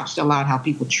I watched a lot how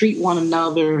people treat one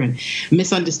another and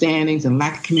misunderstandings and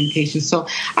lack of communication. So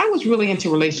I was really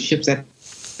into relationships at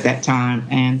that time,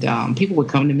 and people would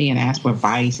come to me and ask for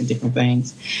advice and different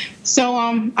things. So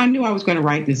I knew I was going to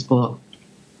write this book.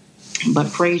 But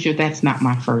Fraser, that's not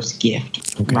my first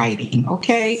gift, writing.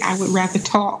 Okay, I would rather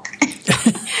talk.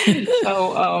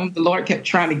 So the Lord kept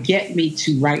trying to get me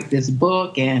to write this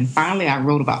book, and finally I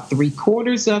wrote about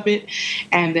 3/4 of it,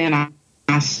 and then I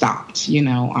stopped. You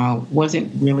know, I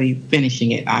wasn't really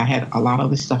finishing it. I had a lot of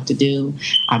other stuff to do.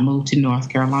 I moved to North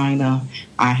Carolina.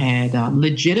 I had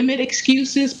legitimate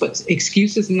excuses, but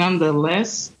excuses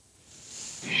nonetheless.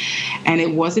 And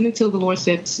it wasn't until the Lord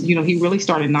said, you know, he really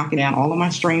started knocking down all of my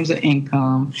streams of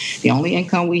income. The only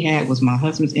income we had was my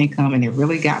husband's income, and it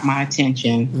really got my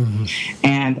attention.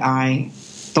 And I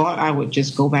thought I would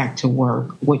just go back to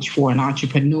work, which for an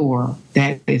entrepreneur,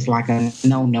 that is like a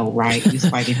no-no, right? It's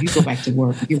like if you go back to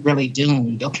work, you're really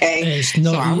doomed, okay? It's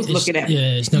not, so I was looking at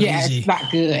it's not easy. It's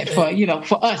not good. For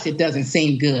us, it doesn't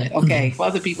seem good, okay? For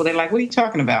other people, they're like, what are you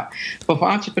talking about? But for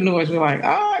entrepreneurs, we're like,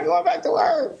 I'm going back to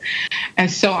work.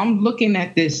 And so I'm looking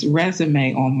at this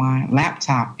resume on my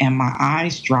laptop, and my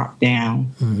eyes drop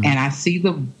down, and I see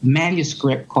the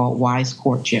manuscript called Wise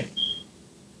Courtship.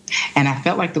 And I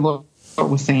felt like the Lord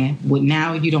was saying, well,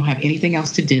 now you don't have anything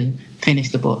else to do.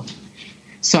 Finish the book.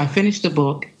 So I finished the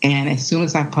book, and as soon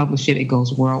as I publish it, it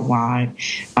goes worldwide.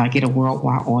 I get a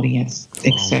worldwide audience,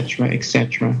 et cetera, et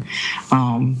cetera.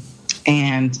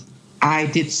 And I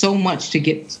did so much to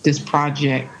get this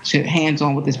project, to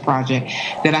hands-on with this project,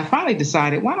 that I finally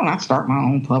decided, why don't I start my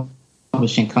own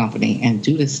publishing company and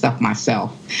do this stuff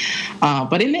myself?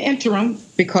 But in the interim,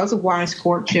 because of Wise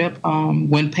Courtship,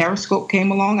 when Periscope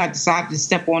came along, I decided to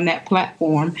step on that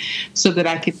platform so that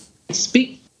I could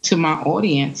speak to my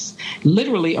audience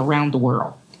literally around the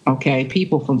world. Okay,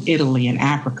 people from Italy and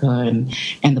Africa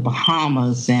and the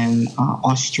Bahamas and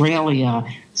Australia,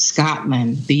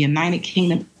 Scotland, the United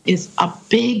Kingdom is a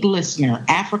big listener.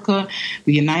 Africa,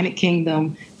 the United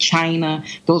Kingdom, China,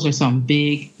 those are some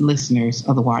big listeners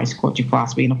of the Wise Courtship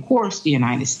Philosophy, and of course the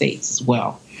United States as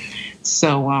well.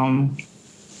 So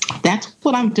that's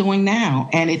what I'm doing now,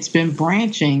 and it's been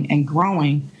branching and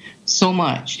growing so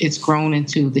much. It's grown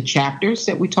into the chapters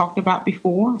that we talked about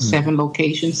before, 7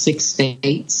 locations, 6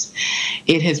 states.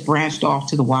 It has branched off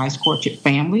to the Wise Courtship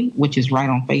family, which is right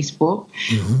on Facebook,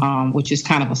 which is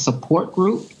kind of a support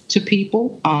group to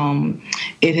people.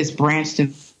 It has branched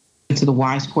into the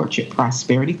Wise Courtship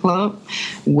Prosperity Club,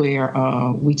 where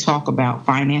we talk about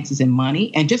finances and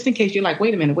money. And just in case you're like,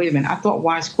 wait a minute, I thought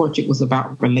Wise Courtship was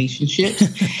about relationships.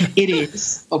 It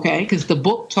is, okay, because the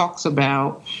book talks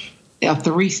about a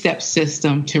 3-step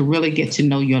system to really get to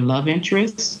know your love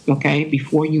interests, okay?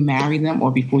 Before you marry them or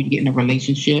before you get in a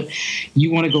relationship,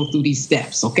 you want to go through these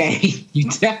steps, okay? You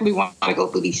definitely want to go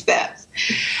through these steps.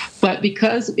 But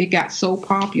because it got so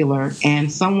popular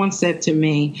and someone said to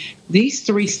me, these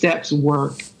 3 steps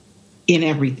work in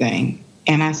everything.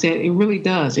 And I said, it really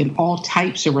does, in all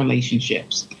types of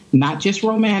relationships, not just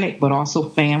romantic, but also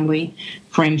family,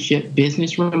 friendship,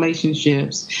 business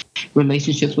relationships,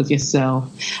 relationships with yourself,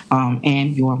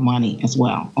 and your money as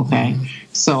well. Okay.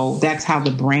 So that's how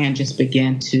the brand just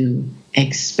began to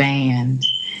expand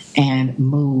and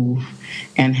move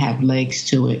and have legs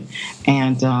to it.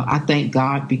 And I thank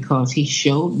God because he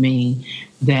showed me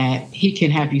that he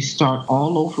can have you start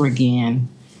all over again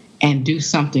and do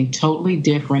something totally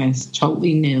different and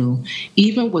totally new,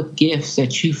 even with gifts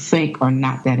that you think are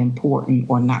not that important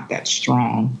or not that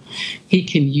strong. He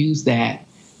can use that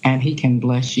and he can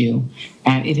bless you.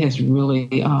 And it has really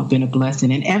been a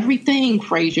blessing. And everything,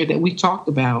 Frazier, that we talked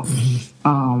about,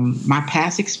 my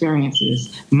past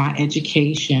experiences, my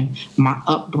education, my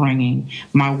upbringing,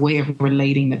 my way of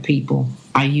relating to people,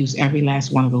 I use every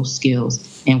last one of those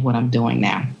skills in what I'm doing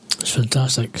now. It's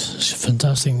fantastic. It's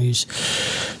fantastic news.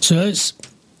 So it's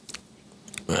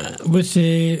with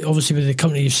the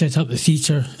company you've set up, the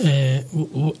theatre.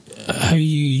 How are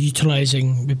you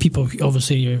utilising the people?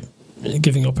 Obviously, you're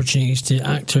giving opportunities to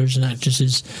actors and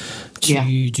actresses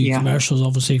to do commercials.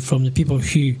 Obviously, from the people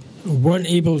who weren't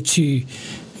able to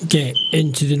get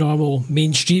into the normal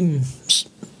mainstream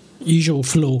usual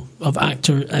flow of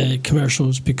actor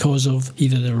commercials because of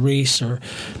either their race or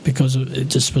because of it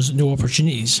just was no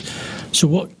opportunities.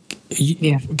 So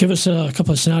give us a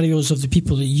couple of scenarios of the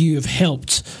people that you have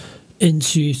helped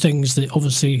into things that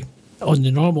obviously on the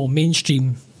normal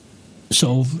mainstream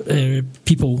sort of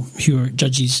people who are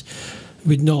judges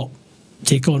would not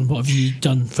take on. What have you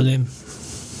done for them?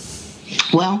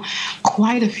 Well,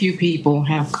 quite a few people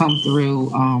have come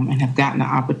through and have gotten the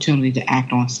opportunity to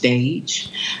act on stage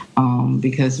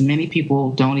because many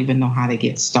people don't even know how to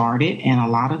get started. And a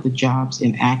lot of the jobs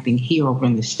in acting here over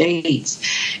in the States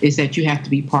is that you have to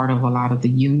be part of a lot of the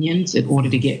unions in order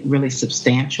to get really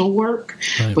substantial work.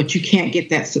 Right. But you can't get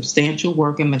that substantial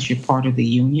work unless you're part of the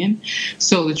union.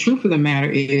 So the truth of the matter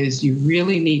is you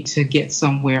really need to get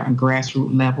somewhere on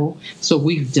grassroots level. So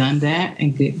we've done that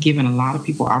and given a lot of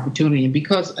people opportunity. And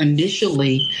because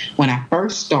initially, when I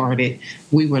first started,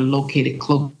 we were located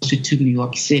closer to New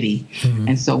York City. Mm-hmm.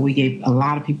 And so we gave a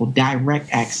lot of people direct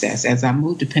access. As I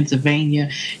moved to Pennsylvania,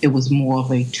 it was more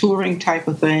of a touring type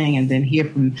of thing. And then here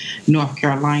from North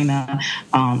Carolina,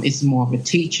 it's more of a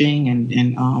teaching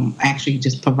and actually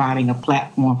just providing a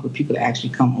platform for people to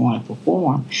actually come on and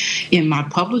perform. In my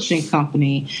publishing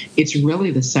company, it's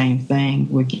really the same thing.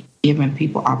 We're giving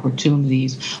people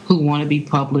opportunities who want to be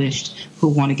published, who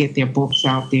want to get their books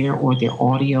out there or their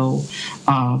audio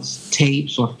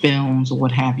tapes or films or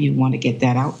what have you, want to get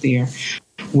that out there.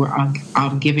 We're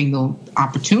out giving those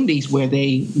opportunities where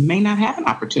they may not have an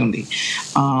opportunity.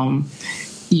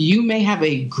 You may have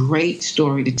a great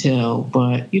story to tell,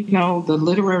 but, the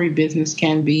literary business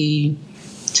can be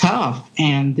tough.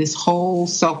 And this whole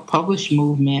self-published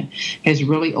movement has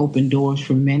really opened doors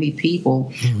for many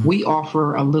people. Mm-hmm. We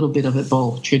offer a little bit of it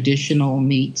both, traditional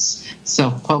meets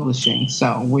self-publishing.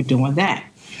 So we're doing that.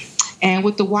 And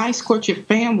with the Wise Courtship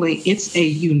family, it's a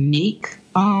unique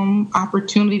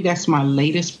opportunity. That's my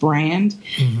latest brand.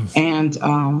 And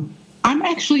I'm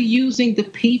actually using the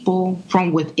people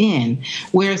from within,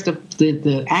 whereas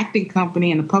the acting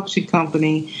company and the publishing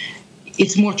company,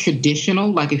 it's more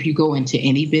traditional. Like if you go into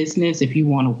any business, if you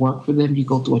want to work for them, you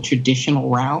go through a traditional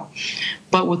route.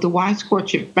 But with the Wise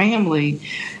Courtship family,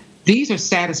 these are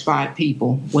satisfied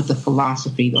people with the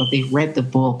philosophy, or they've read the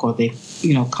book, or they've,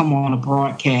 come on a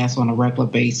broadcast on a regular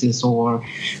basis, or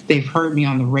they've heard me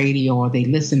on the radio, or they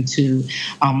listen to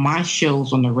my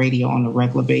shows on the radio on a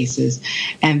regular basis.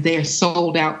 And they're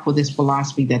sold out for this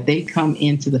philosophy that they come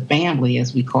into the family,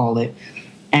 as we call it,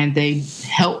 and they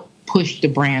help push the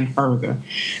brand further.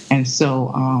 And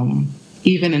so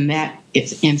even in that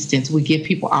instance, we give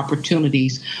people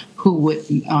opportunities who would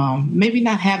maybe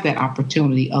not have that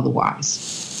opportunity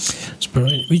otherwise. That's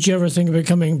brilliant. Would you ever think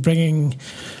about bringing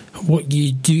what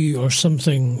you do or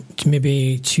something to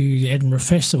maybe to the Edinburgh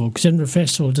Festival? Because Edinburgh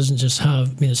Festival doesn't just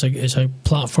have, it's a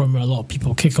platform where a lot of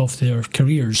people kick off their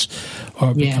careers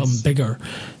or become bigger.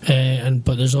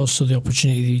 But there's also the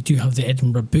opportunity that you do have the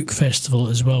Edinburgh Book Festival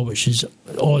as well, which is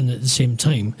on at the same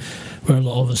time, where a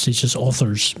lot of obviously it's just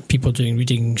authors, people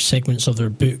reading segments of their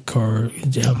book, or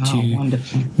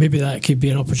wonderful. Maybe that could be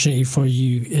an opportunity for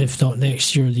you, if not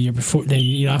next year, the year before, the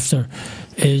year after,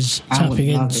 is tapping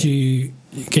into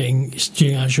doing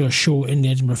actually a show in the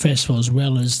Edinburgh Festival as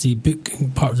well as the book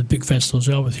part of the book festival as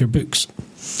well with your books.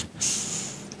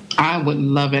 I would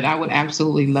love it. I would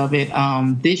absolutely love it.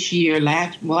 This year,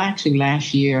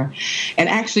 last year, and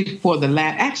actually for the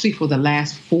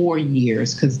last 4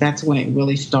 years, because that's when it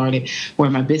really started, where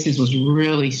my business was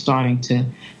really starting to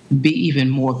be even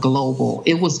more global.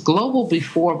 It was global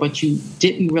before, but you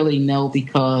didn't really know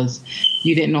because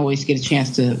you didn't always get a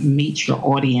chance to meet your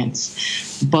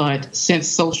audience. But since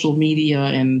social media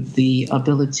and the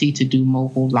ability to do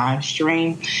mobile live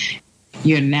stream,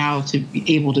 you're now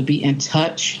able to be in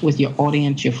touch with your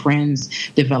audience, your friends,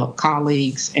 develop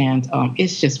colleagues, and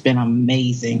it's just been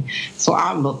amazing. So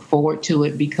I look forward to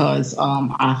it because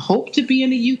I hope to be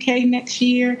in the UK next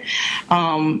year.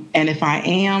 And if I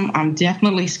am, I'm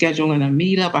definitely scheduling a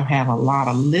meetup. I have a lot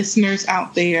of listeners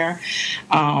out there.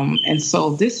 And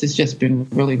so this has just been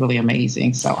really, really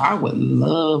amazing. So I would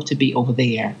love to be over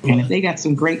there. And if they got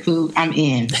some great food, I'm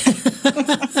in.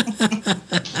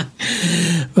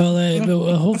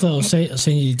 Well, hopefully I'll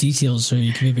send you the details so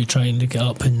you can maybe try and look it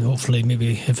up, and hopefully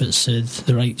maybe if it's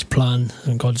the right plan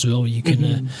and God's will, you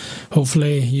can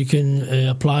hopefully you can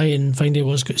apply and find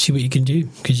out see what you can do,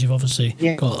 because you've obviously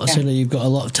you've got a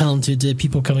lot of talented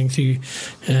people coming through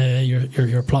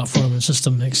your platform and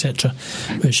system, etc.,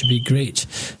 which should be great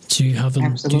to have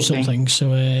them do something.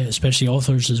 So especially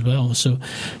authors as well. So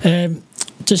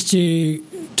just to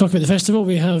talk about the festival,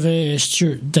 we have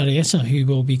Stuart Darietta, who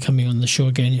will be coming on the show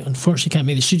again. Unfortunately can't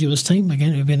make the studio this time.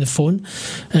 Again, it'll be on the phone.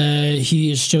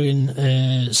 He is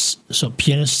Australian sort of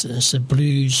pianist. It's a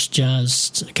blues,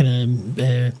 jazz kind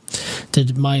of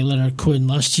did My Leonard Cohen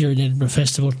last year in the Edinburgh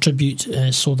Festival tribute,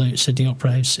 sold out Sydney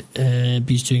Opera House.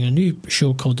 He's doing a new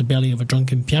show called The Belly of a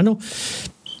Drunken Piano.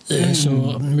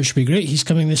 So it should be great. He's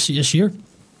coming this year.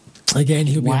 Again,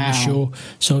 he'll be on the show,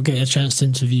 so I'll get a chance to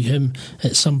interview him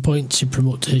at some point to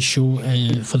promote his show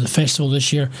for the festival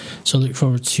this year. So I look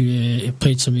forward to he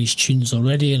played some of these tunes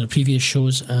already in the previous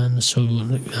shows, and so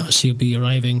he'll be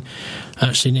arriving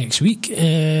actually next week.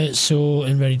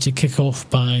 And ready to kick off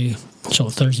by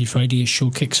sort of Thursday, Friday. His show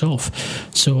kicks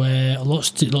off. So lots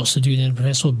to do in the Edinburgh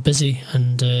Festival. Busy,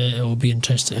 and it will be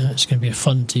interesting. It's going to be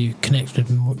fun to connect with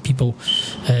more people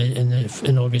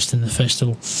in August in the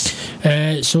festival.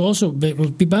 So also we'll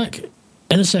be back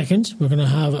in a second. We're going to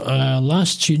have a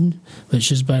last tune,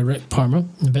 which is by Rick Parma,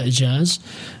 a bit of jazz,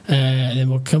 and then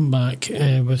we'll come back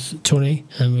with Tony,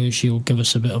 and she'll give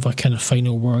us a bit of a kind of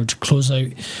final word close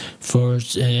out for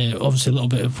obviously a little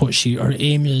bit of what her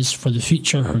aim is for the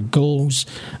future, her goals,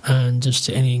 and just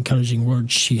any encouraging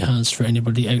words she has for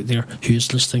anybody out there who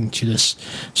is listening to this.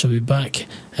 So we'll be back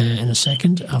in a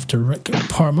second after Rick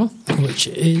Parma, which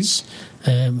is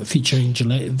featuring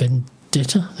Gillette Vendetta,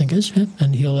 I think it is, yeah.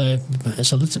 And he'll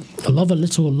it's I love a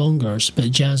little longer. It's a bit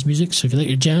of jazz music, so if you like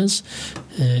your jazz,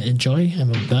 enjoy,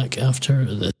 and we'll be back after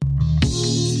this.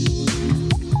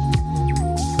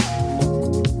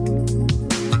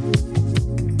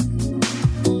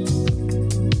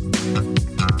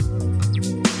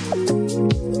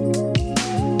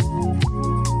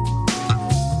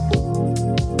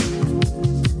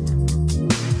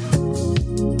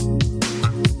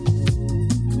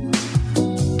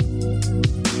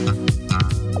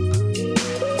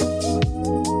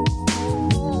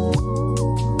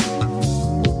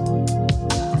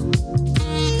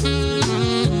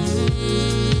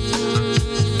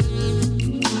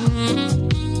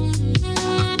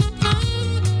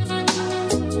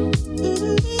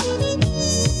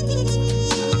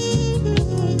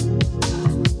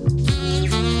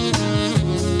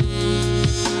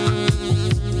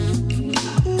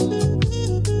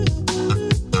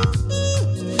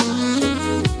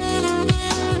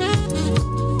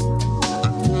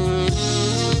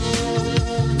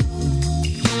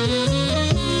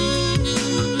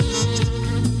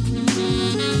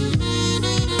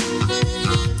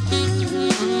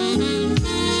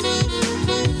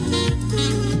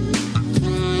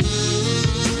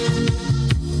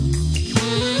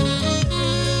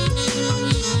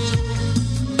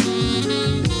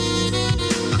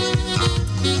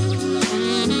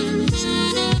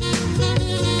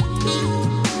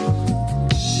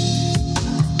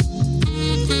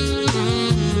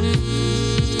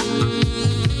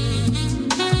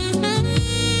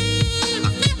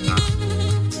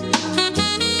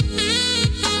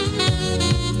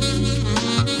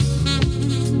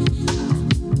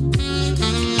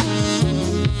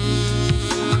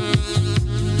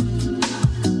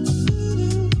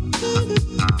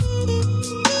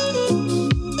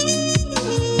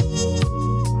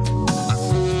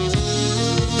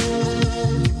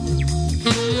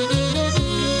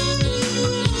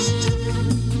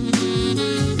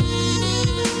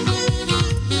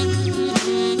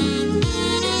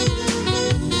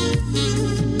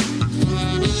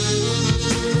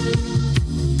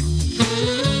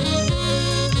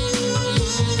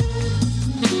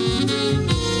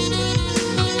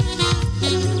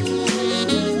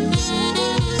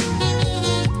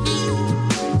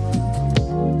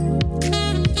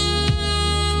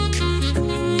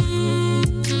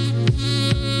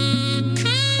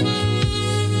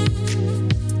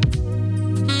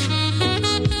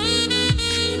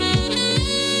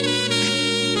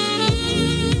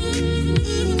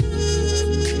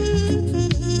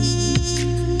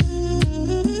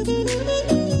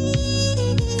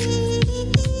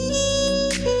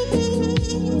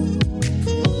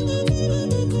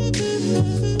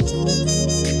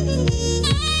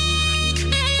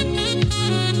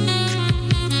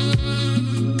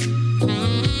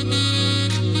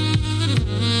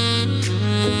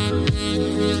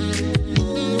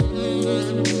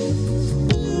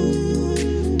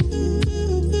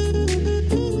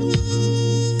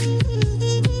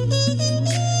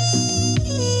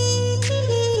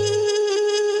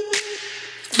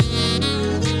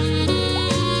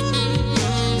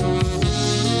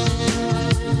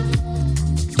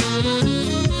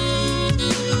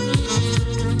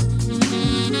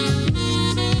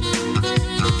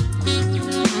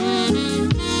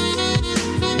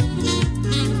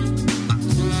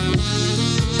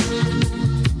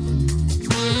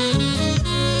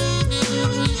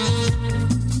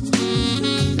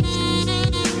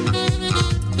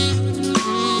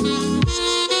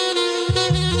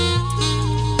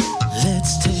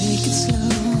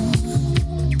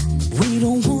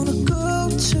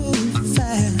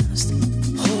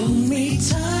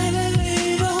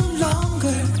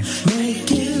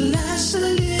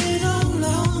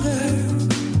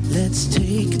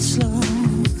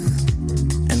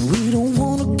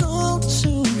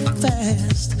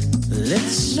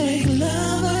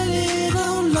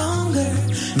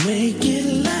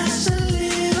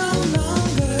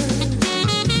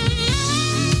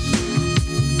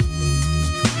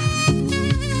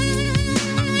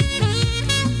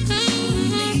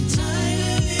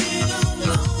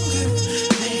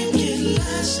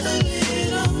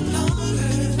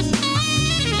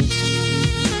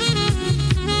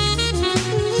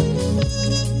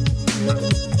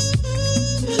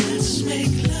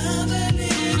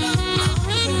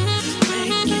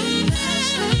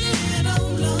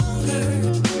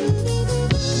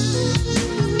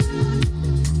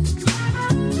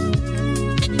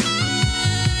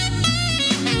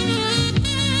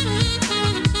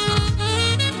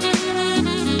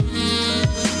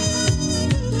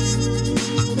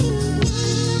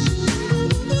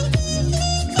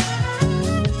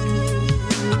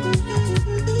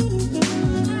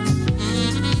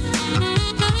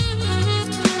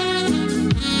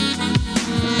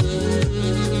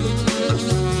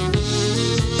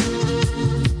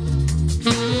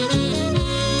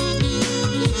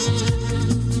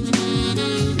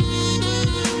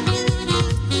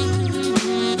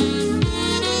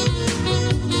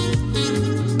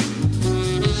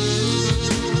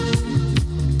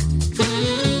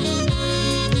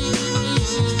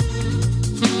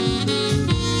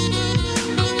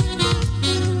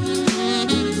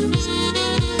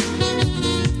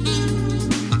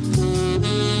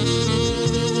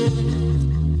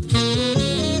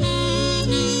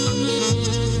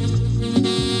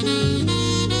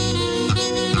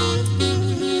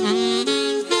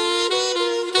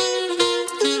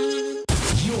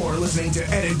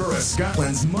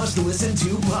 Scotland's must-listen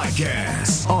to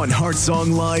podcast on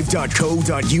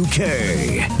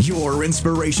heartsonglive.co.uk, your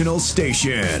inspirational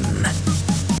station.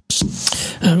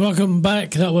 And welcome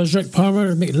back. That was Rick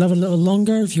Palmer, Make Love a Little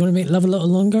Longer. If you want to make love a little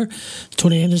longer,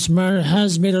 Tony Henderson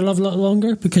has made her love a little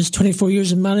longer, because 24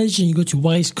 years of marriage, and you go to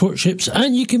Wise Courtships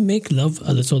and you can make love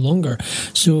a little longer.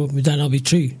 So would that not be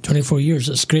true? 24 years,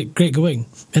 that's great going,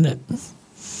 isn't it?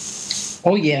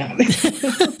 Oh, yeah. So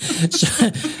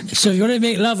if you want to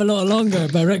make love a little longer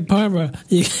by Rick Palmer,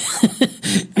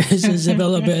 this is a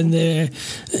little bit in the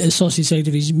saucy side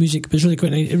of his music, but it's really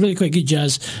quite nice, really quite good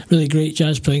jazz, really great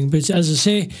jazz playing. But as I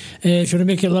say, if you want to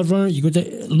make it love longer, you go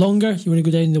longer. You want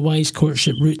to go down the Wise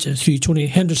Courtship route through Tony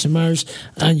Henderson Myers,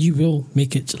 and you will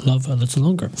make it love a little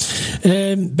longer. But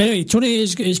anyway,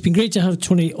 it's been great to have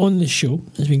Tony on the show.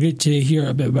 It's been great to hear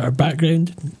a bit about her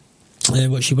background.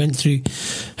 What she went through,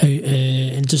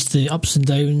 and just the ups and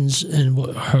downs, and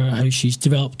how she's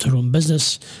developed her own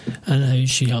business, and how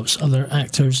she helps other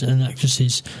actors and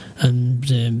actresses, and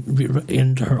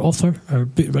her author, her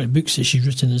books that she's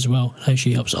written as well, how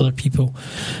she helps other people.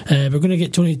 We're going to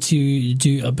get Tony to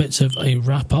do a bit of a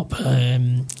wrap up,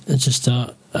 and just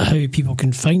how people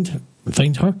can find her,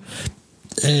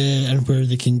 and where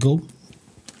they can go.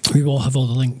 We will have all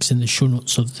the links in the show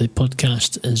notes of the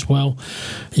podcast as well.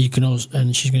 You can also,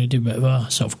 and she's going to do a bit of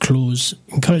a sort of close,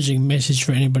 encouraging message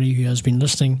for anybody who has been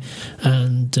listening.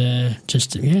 And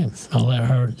I'll let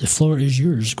her. The floor is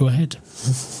yours. Go ahead.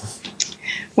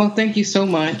 Well, thank you so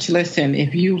much. Listen,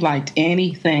 if you liked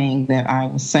anything that I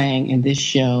was saying in this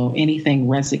show, anything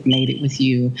resonated with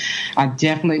you, I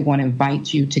definitely want to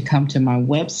invite you to come to my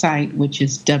website, which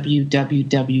is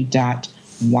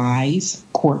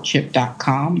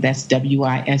www.wisecourtship.com. That's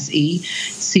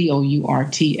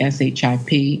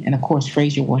WISECOURTSHIP. And of course,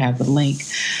 Fraser will have the link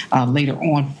later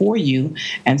on for you.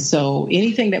 And so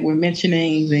anything that we're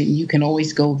mentioning, then you can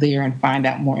always go there and find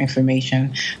out more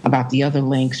information about the other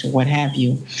links or what have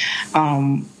you.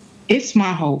 It's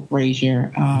my hope,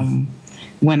 Fraser,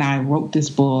 when I wrote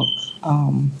this book,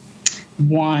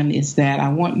 one is that I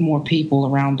want more people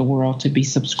around the world to be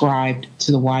subscribed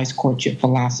to the Wise Courtship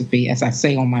philosophy, as I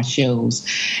say on my shows.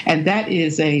 And that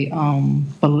is a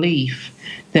belief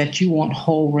that you want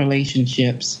whole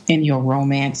relationships in your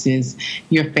romances,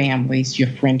 your families, your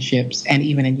friendships, and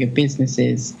even in your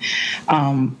businesses.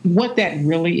 What that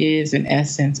really is, in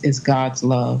essence, is God's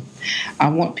love. I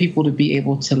want people to be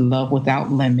able to love without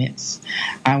limits.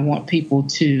 I want people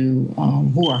to,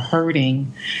 who are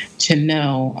hurting, to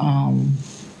know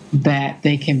that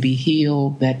they can be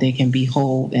healed, that they can be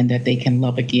whole, and that they can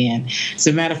love again. As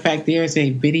a matter of fact, there's a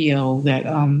video that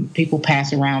people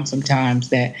pass around sometimes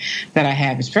that I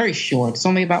have. It's very short. It's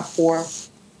only about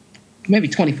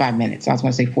 25 minutes. I was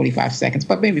going to say 45 seconds,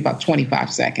 but maybe about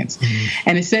 25 seconds. Mm-hmm.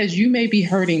 And it says, you may be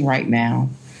hurting right now,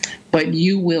 but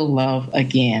you will love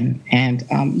again. And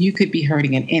you could be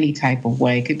hurting in any type of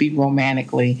way. It could be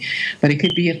romantically, but it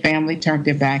could be a family turned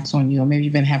their backs on you, or maybe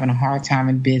you've been having a hard time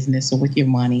in business or with your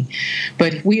money.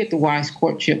 But we at the Wise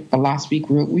Courtship Philosophy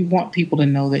Group, we want people to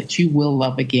know that you will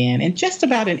love again. And just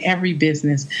about in every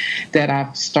business that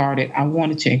I've started, I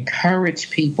wanted to encourage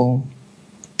people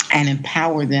and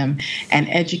empower them and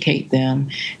educate them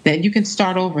that you can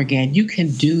start over again. You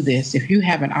can do this. If you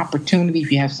have an opportunity, if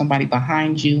you have somebody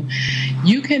behind you,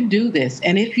 you can do this.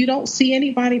 And if you don't see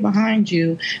anybody behind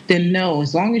you, then no,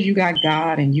 as long as you got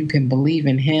God and you can believe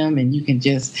in him and you can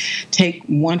just take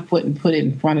one foot and put it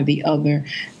in front of the other,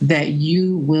 that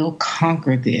you will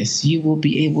conquer this. You will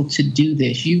be able to do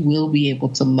this. You will be able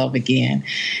to love again.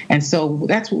 And so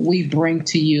that's what we bring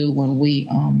to you when we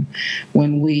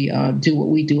do what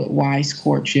we do at Wise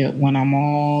Courtship, when I'm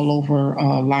all over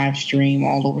live stream,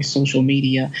 all over social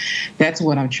media. That's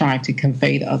what I'm trying to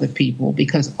convey to other people,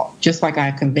 because just like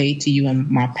I conveyed to you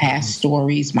in my past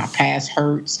stories, my past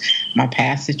hurts, my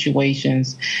past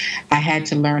situations, I had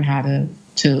to learn how to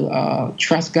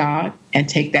trust God and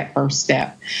take that first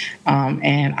step.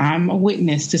 And I'm a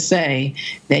witness to say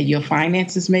that your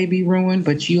finances may be ruined,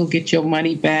 but you'll get your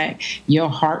money back. Your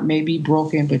heart may be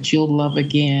broken, but you'll love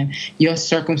again. Your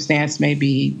circumstance may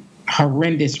be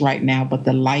horrendous right now, but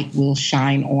the light will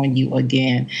shine on you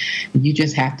again. You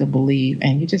just have to believe,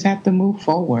 and you just have to move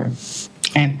forward.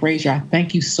 And Fraser, I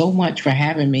thank you so much for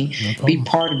having me be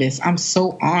part of this. I'm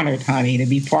so honored, honey, to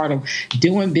be part of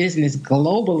doing business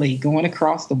globally, going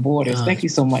across the borders. Thank you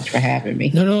so much for having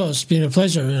me. No, it's been a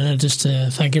pleasure. And I just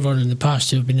thank everyone in the past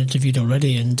who have been interviewed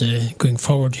already, and going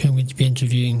forward, who I'm going to be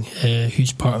interviewing,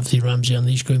 who's part of the Ramsey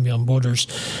Unleashed Going Beyond Borders.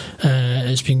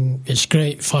 It's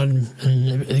great fun.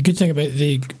 And the good thing about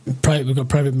we've got a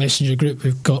private messenger group.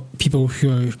 We've got people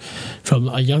who are from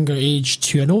a younger age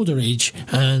to an older age,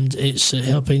 and it's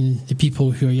helping the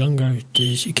people who are younger.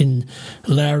 You can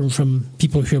learn from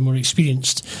people who are more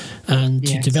experienced and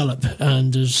to develop.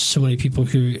 And there's so many people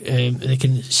who they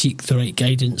can seek the right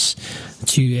guidance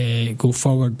to go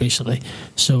forward, basically.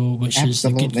 So, which is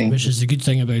the good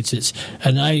thing about it.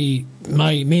 And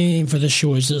my main aim for this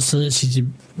show is to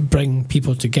bring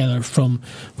people together from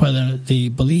whether they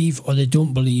believe or they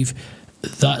don't believe.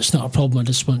 That's not a problem. I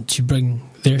just want to bring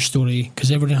their story,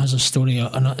 because everyone has a story,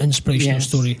 an inspirational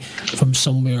story from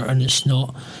somewhere, and it's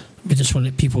not. We just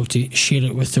wanted people to share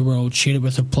it with the world, share it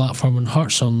with the platform on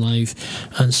Hearts On Live,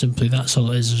 and simply that's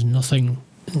all it is. There's nothing,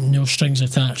 no strings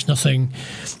attached, nothing,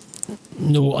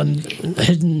 no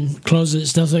hidden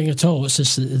closets, nothing at all. It's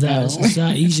just that it's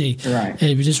that easy. Right.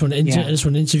 We just want to I just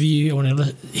want to interview you. I want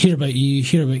to hear about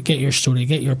you, get your story,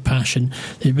 get your passion,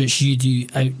 which you do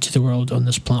out to the world on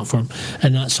this platform,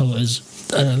 and that's all it is.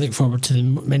 And I look forward to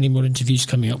many more interviews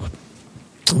coming up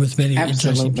with many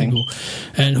interesting people.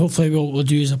 And hopefully we'll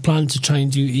do as a plan to try and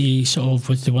do a sort of,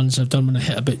 with the ones I've done when I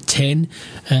hit about 10,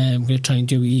 I'm going to try and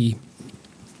do a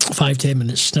 5-10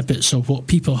 minute snippets of what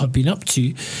people have been up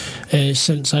to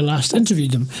since I last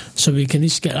interviewed them, so we can at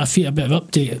least get a bit of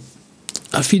update,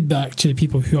 a feedback to the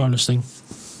people who are listening.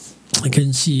 I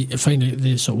can find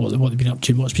out what they've been up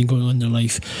to, what's been going on in their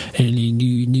life, any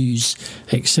new news,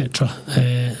 etc.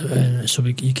 So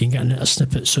you can get a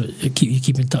snippet, so you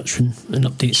keep in touch and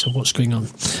updates of what's going on.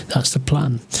 That's the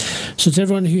plan. So to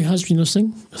everyone who has been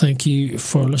listening, thank you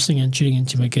for listening and tuning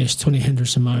into my guest, Tony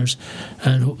Henderson Myers,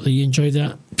 and hopefully you enjoyed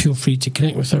that. Feel free to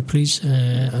connect with her, please,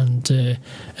 and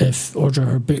order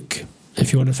her book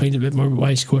if you want to find a bit more about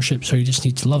Wise Courtship, so you just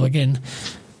need to love again.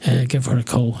 Give her a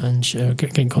call and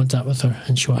get in contact with her,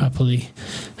 and she'll happily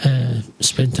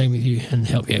spend time with you and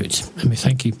help you out. And we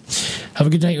thank you. Have a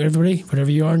good night, everybody,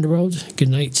 wherever you are in the world. Good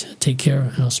night, take care,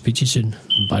 and I'll speak to you soon.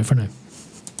 Bye for now.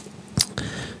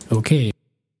 Okay.